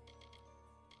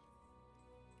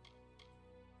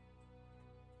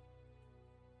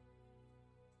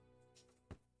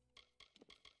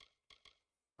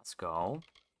 Let's go.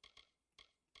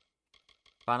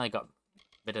 Finally got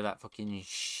rid of that fucking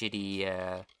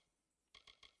shitty,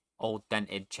 old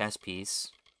dented chess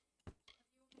piece.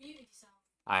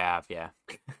 I have, yeah.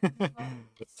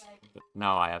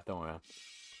 No, I have, don't worry.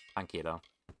 Thank you, though.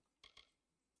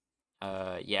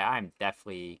 Yeah, I'm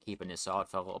definitely keeping this sword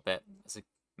for a little bit. It's a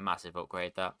massive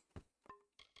upgrade, that.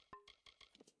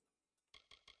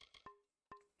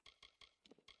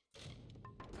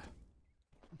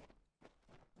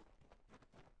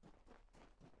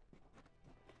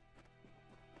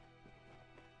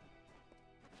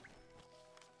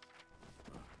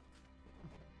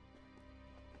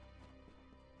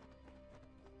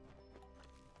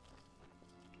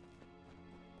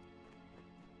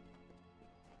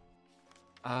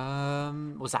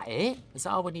 Was that it? Is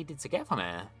that all we needed to get from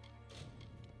here?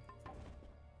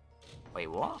 Wait,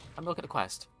 what? Let me look at the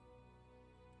quest.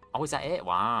 Oh, is that it?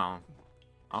 Wow.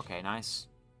 Okay, nice.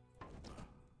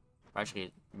 We're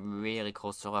actually really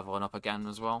close to leveling up again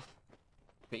as well.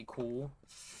 Pretty cool.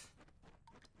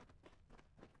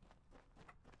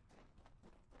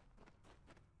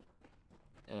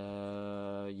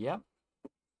 Yeah.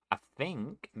 I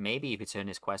think maybe if you turn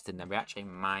this quest in, then we actually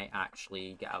might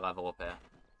actually get a level up here.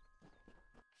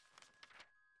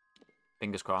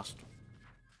 Fingers crossed.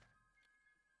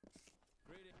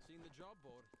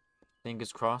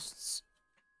 Fingers crossed.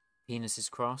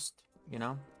 Penises crossed, you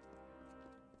know?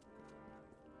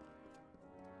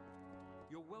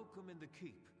 You're welcome in the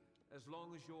keep, as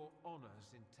long as your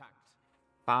honor's intact.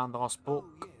 Found the lost book.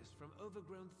 Oh yes, from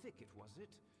overgrown thicket, was it?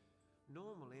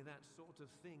 Normally that sort of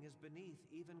thing is beneath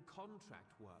even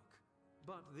contract work.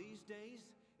 But these days,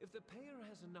 if the payer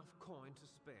has enough coin to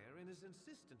spare and is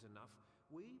insistent enough,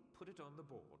 we put it on the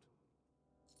board.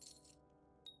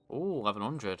 Ooh,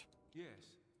 1100. Yes,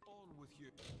 on with you.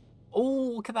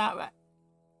 Oh, look at that.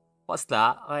 What's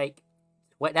that? Like,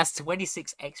 wait, that's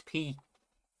 26 XP.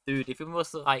 Dude, if we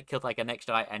must have, like, killed, like, an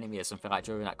extra, like, enemy or something, like,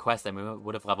 during that quest, then we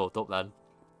would have leveled up, then.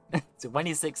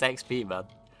 26 XP, man.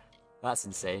 That's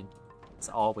insane. That's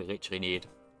all we literally need.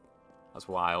 That's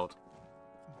wild.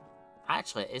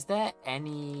 Actually, is there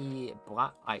any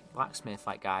blacksmith,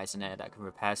 like, guys in there that can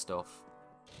repair stuff?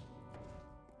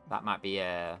 That might be,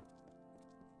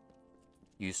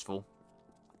 useful.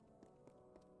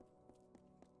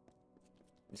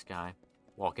 This guy,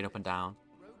 walking up and down.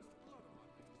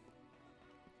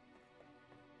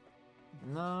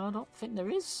 No, I don't think there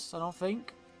is. I don't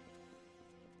think.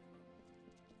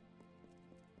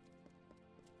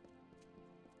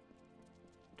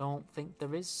 Don't think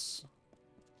there is.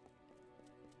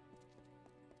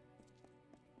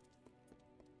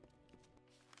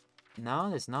 No,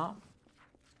 there's not.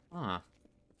 Huh.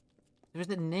 There's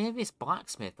the nearest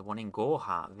blacksmith, the one in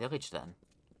Gorhat village, then.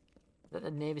 Is that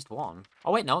the nearest one?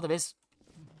 Oh, wait, no, there is.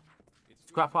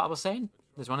 Scrap what I was saying.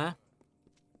 There's one here.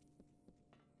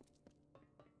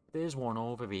 There's one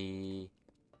over here.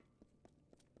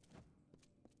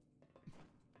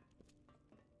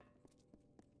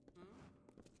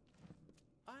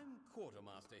 I'm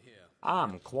quartermaster here.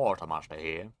 I'm quartermaster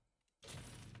here.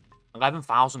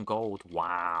 11,000 gold.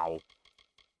 Wow.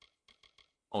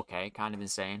 Okay, kind of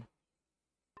insane.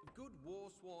 Good war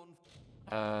sworn.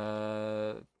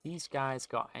 These guys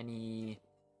got any...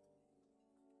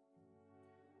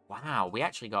 Wow, we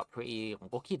actually got pretty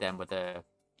lucky then with the...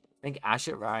 I think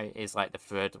Azurite is like the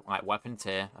third like weapon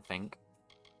tier, I think.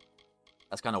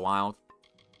 That's kind of wild.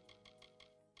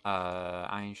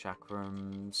 Iron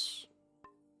chakrams.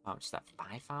 How much is that?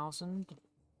 5,000?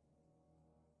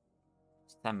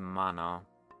 It's 10 mana.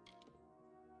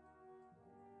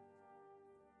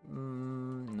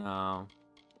 No.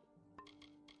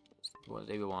 What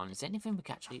do we want? Is there anything we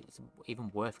can actually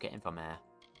even worth getting from here?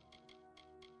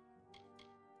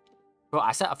 Bro,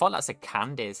 I thought that said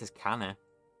candy. It says canny.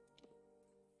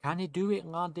 Can you do it,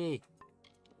 laddie?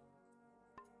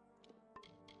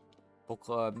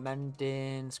 Buckler of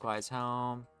Mending, Squire's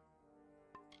Helm.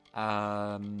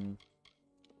 I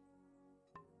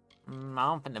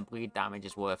don't think the bleed damage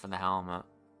is worth in the helmet.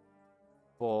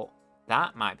 But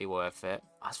that might be worth it.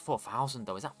 That's 4,000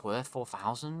 though. Is that worth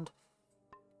 4,000?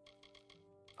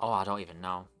 Oh, I don't even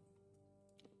know.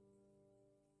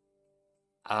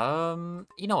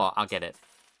 You know what? I'll get it.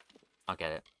 I'll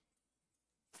get it.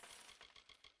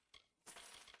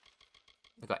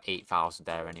 We've got 8,000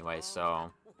 there anyway,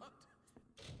 so...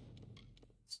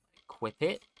 Let's equip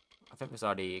it. I think it's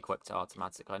already equipped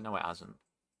automatically. No, it hasn't.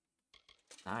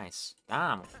 Nice.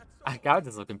 Damn. Our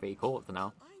character's looking pretty cool up to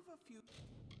now.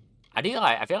 I feel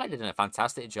like they're doing a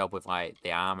fantastic job with like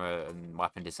the armor and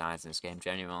weapon designs in this game,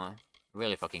 genuinely.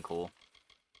 Really fucking cool.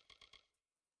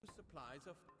 Supplies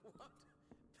of what?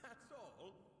 That's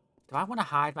all. Do I want to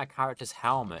hide my character's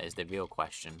helmet is the real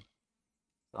question.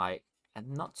 Like,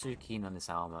 I'm not too keen on this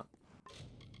helmet.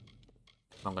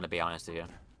 I'm going to be honest with you.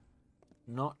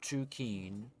 Not too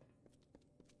keen.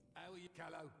 How are you,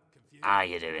 Callow? Confused? How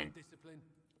you doing? Discipline?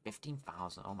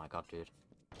 15,000. Oh my god, dude.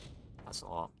 That's a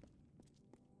lot.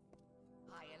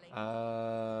 He'd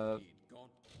Oh gone.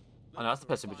 no, that's the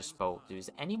person we just spoke to. Is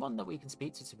there anyone that we can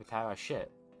speak to prepare our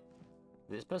ship?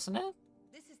 Is this person there?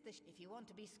 This is the if you want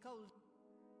to be scolded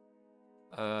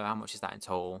How much is that in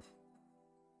total?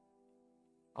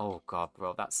 Oh god,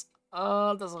 bro, that's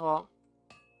a lot.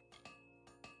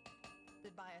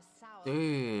 by a sour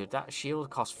Dude, that shield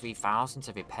costs 3,000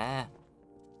 to repair.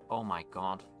 Oh my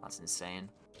god, that's insane.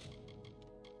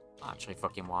 Actually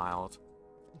fucking wild.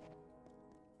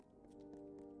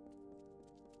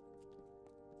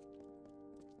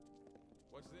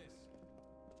 What's this?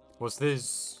 What's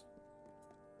this?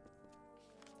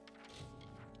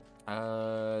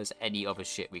 Is any other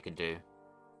shit we can do?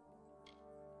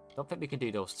 Don't think we can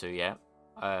do those two yet.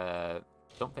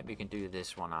 Don't think we can do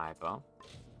this one either.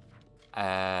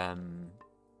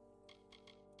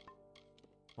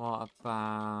 What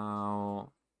about...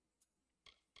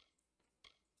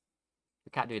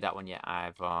 We can't do that one yet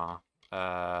either.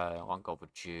 I won't go for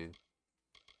Jew.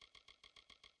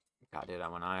 We can't do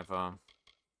that one either.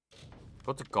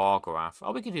 Go to Gorgorath.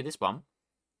 Oh, we can do this one.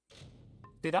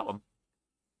 Do that one.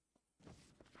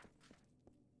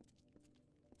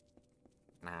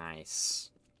 Nice.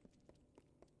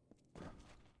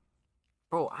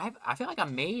 Bro, I feel like I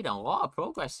made a lot of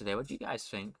progress today. What do you guys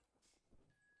think?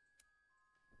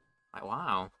 Like,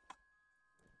 wow.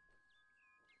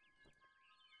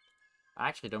 I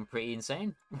actually done pretty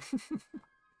insane.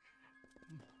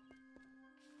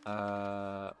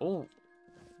 Oh.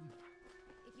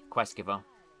 Quest giver.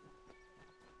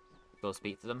 Go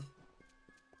speak to them.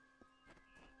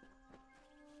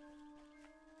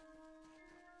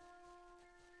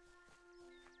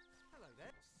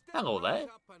 Hello there.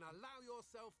 Up and allow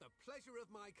yourself the pleasure of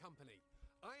my company.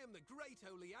 I am the great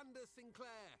Oleander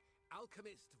Sinclair,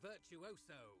 alchemist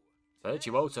virtuoso.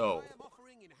 Virtuoso. I am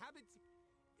offering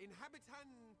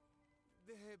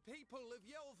the people of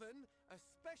Yelven a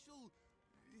special.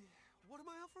 What am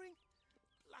I offering?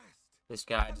 Last. This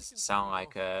guy doesn't sound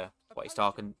like what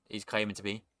he's claiming to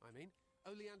be. I mean,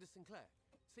 Oleander Sinclair.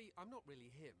 See, I'm not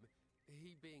really him.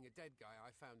 He being a dead guy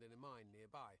I found in a mine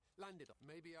nearby. Landed on.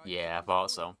 Maybe I Yeah, I thought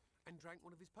so. And drank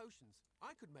one of his potions.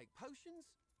 I could make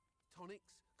potions,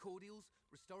 tonics, cordials,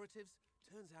 restoratives.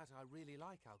 Turns out I really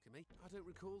like alchemy. I don't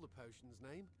recall the potion's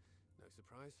name. No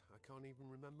surprise, I can't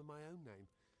even remember my own name.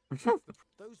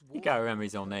 He can't remember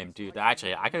his own name, dude.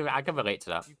 Actually, I can relate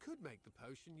to that. You could make the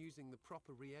potion using the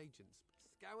proper reagents.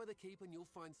 Scour the keep and you'll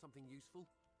find something useful.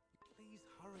 Please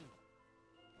hurry.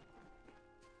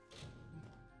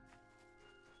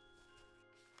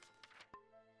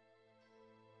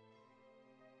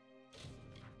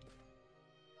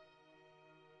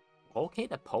 Okay,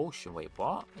 the potion. Wait,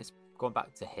 what? It's going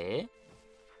back to here?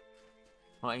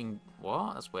 Not in...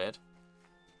 What? That's weird.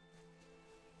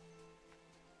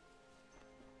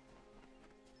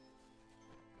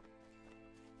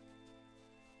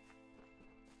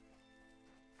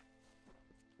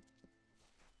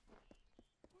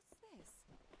 What's this?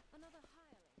 Another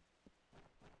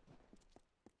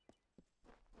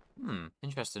hireling?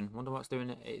 Interesting. Wonder what's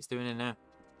doing. It's doing in there.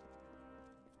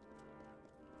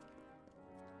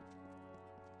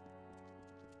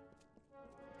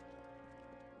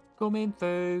 Coming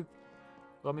through.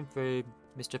 Coming through.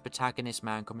 Mr. Protagonist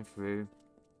man coming through.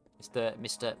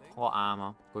 Mr. Plot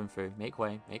Armor going through. Make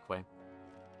way. Make way.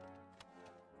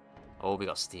 Oh, we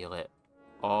got to steal it.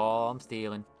 Oh, I'm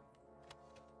stealing.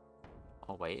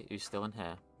 Oh, wait. Who's still in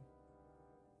here?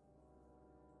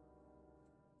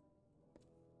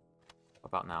 What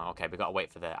about now? Okay, we got to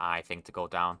wait for the eye thing to go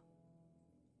down.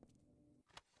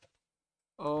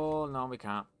 Oh, no, we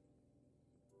can't.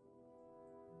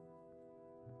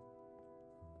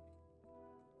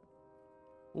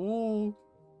 Ooh.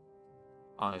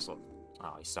 Oh, this look.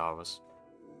 Oh, he saw us.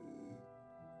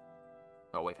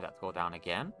 Gotta wait for that to go down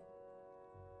again.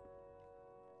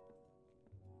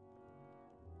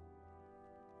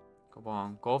 Come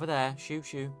on, go over there. Shoo,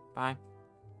 shoo. Bye.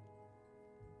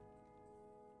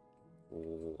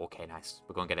 Ooh, okay, nice.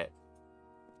 We're gonna get it.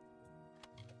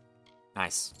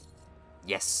 Nice.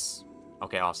 Yes.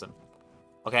 Okay, awesome.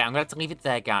 Okay, I'm gonna have to leave it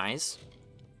there, guys.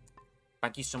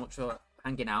 Thank you so much for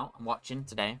hanging out and watching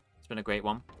today. It's been a great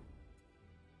one.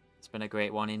 It's been a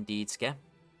great one indeed, Skip.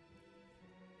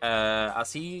 I'll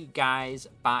see you guys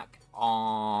back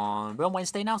on... We're on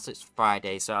Wednesday now, so it's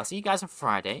Friday. So I'll see you guys on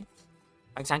Friday.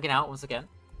 Thanks for hanging out once again.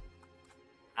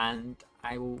 And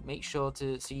I will make sure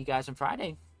to see you guys on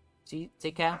Friday.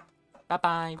 Take care.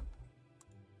 Bye-bye.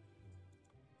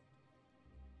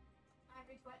 I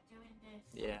regret doing this.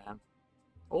 Yeah.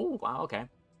 Oh, wow, okay.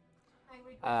 I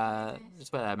regret doing this.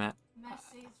 Just wait a minute.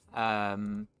 Messy as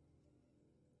fuck.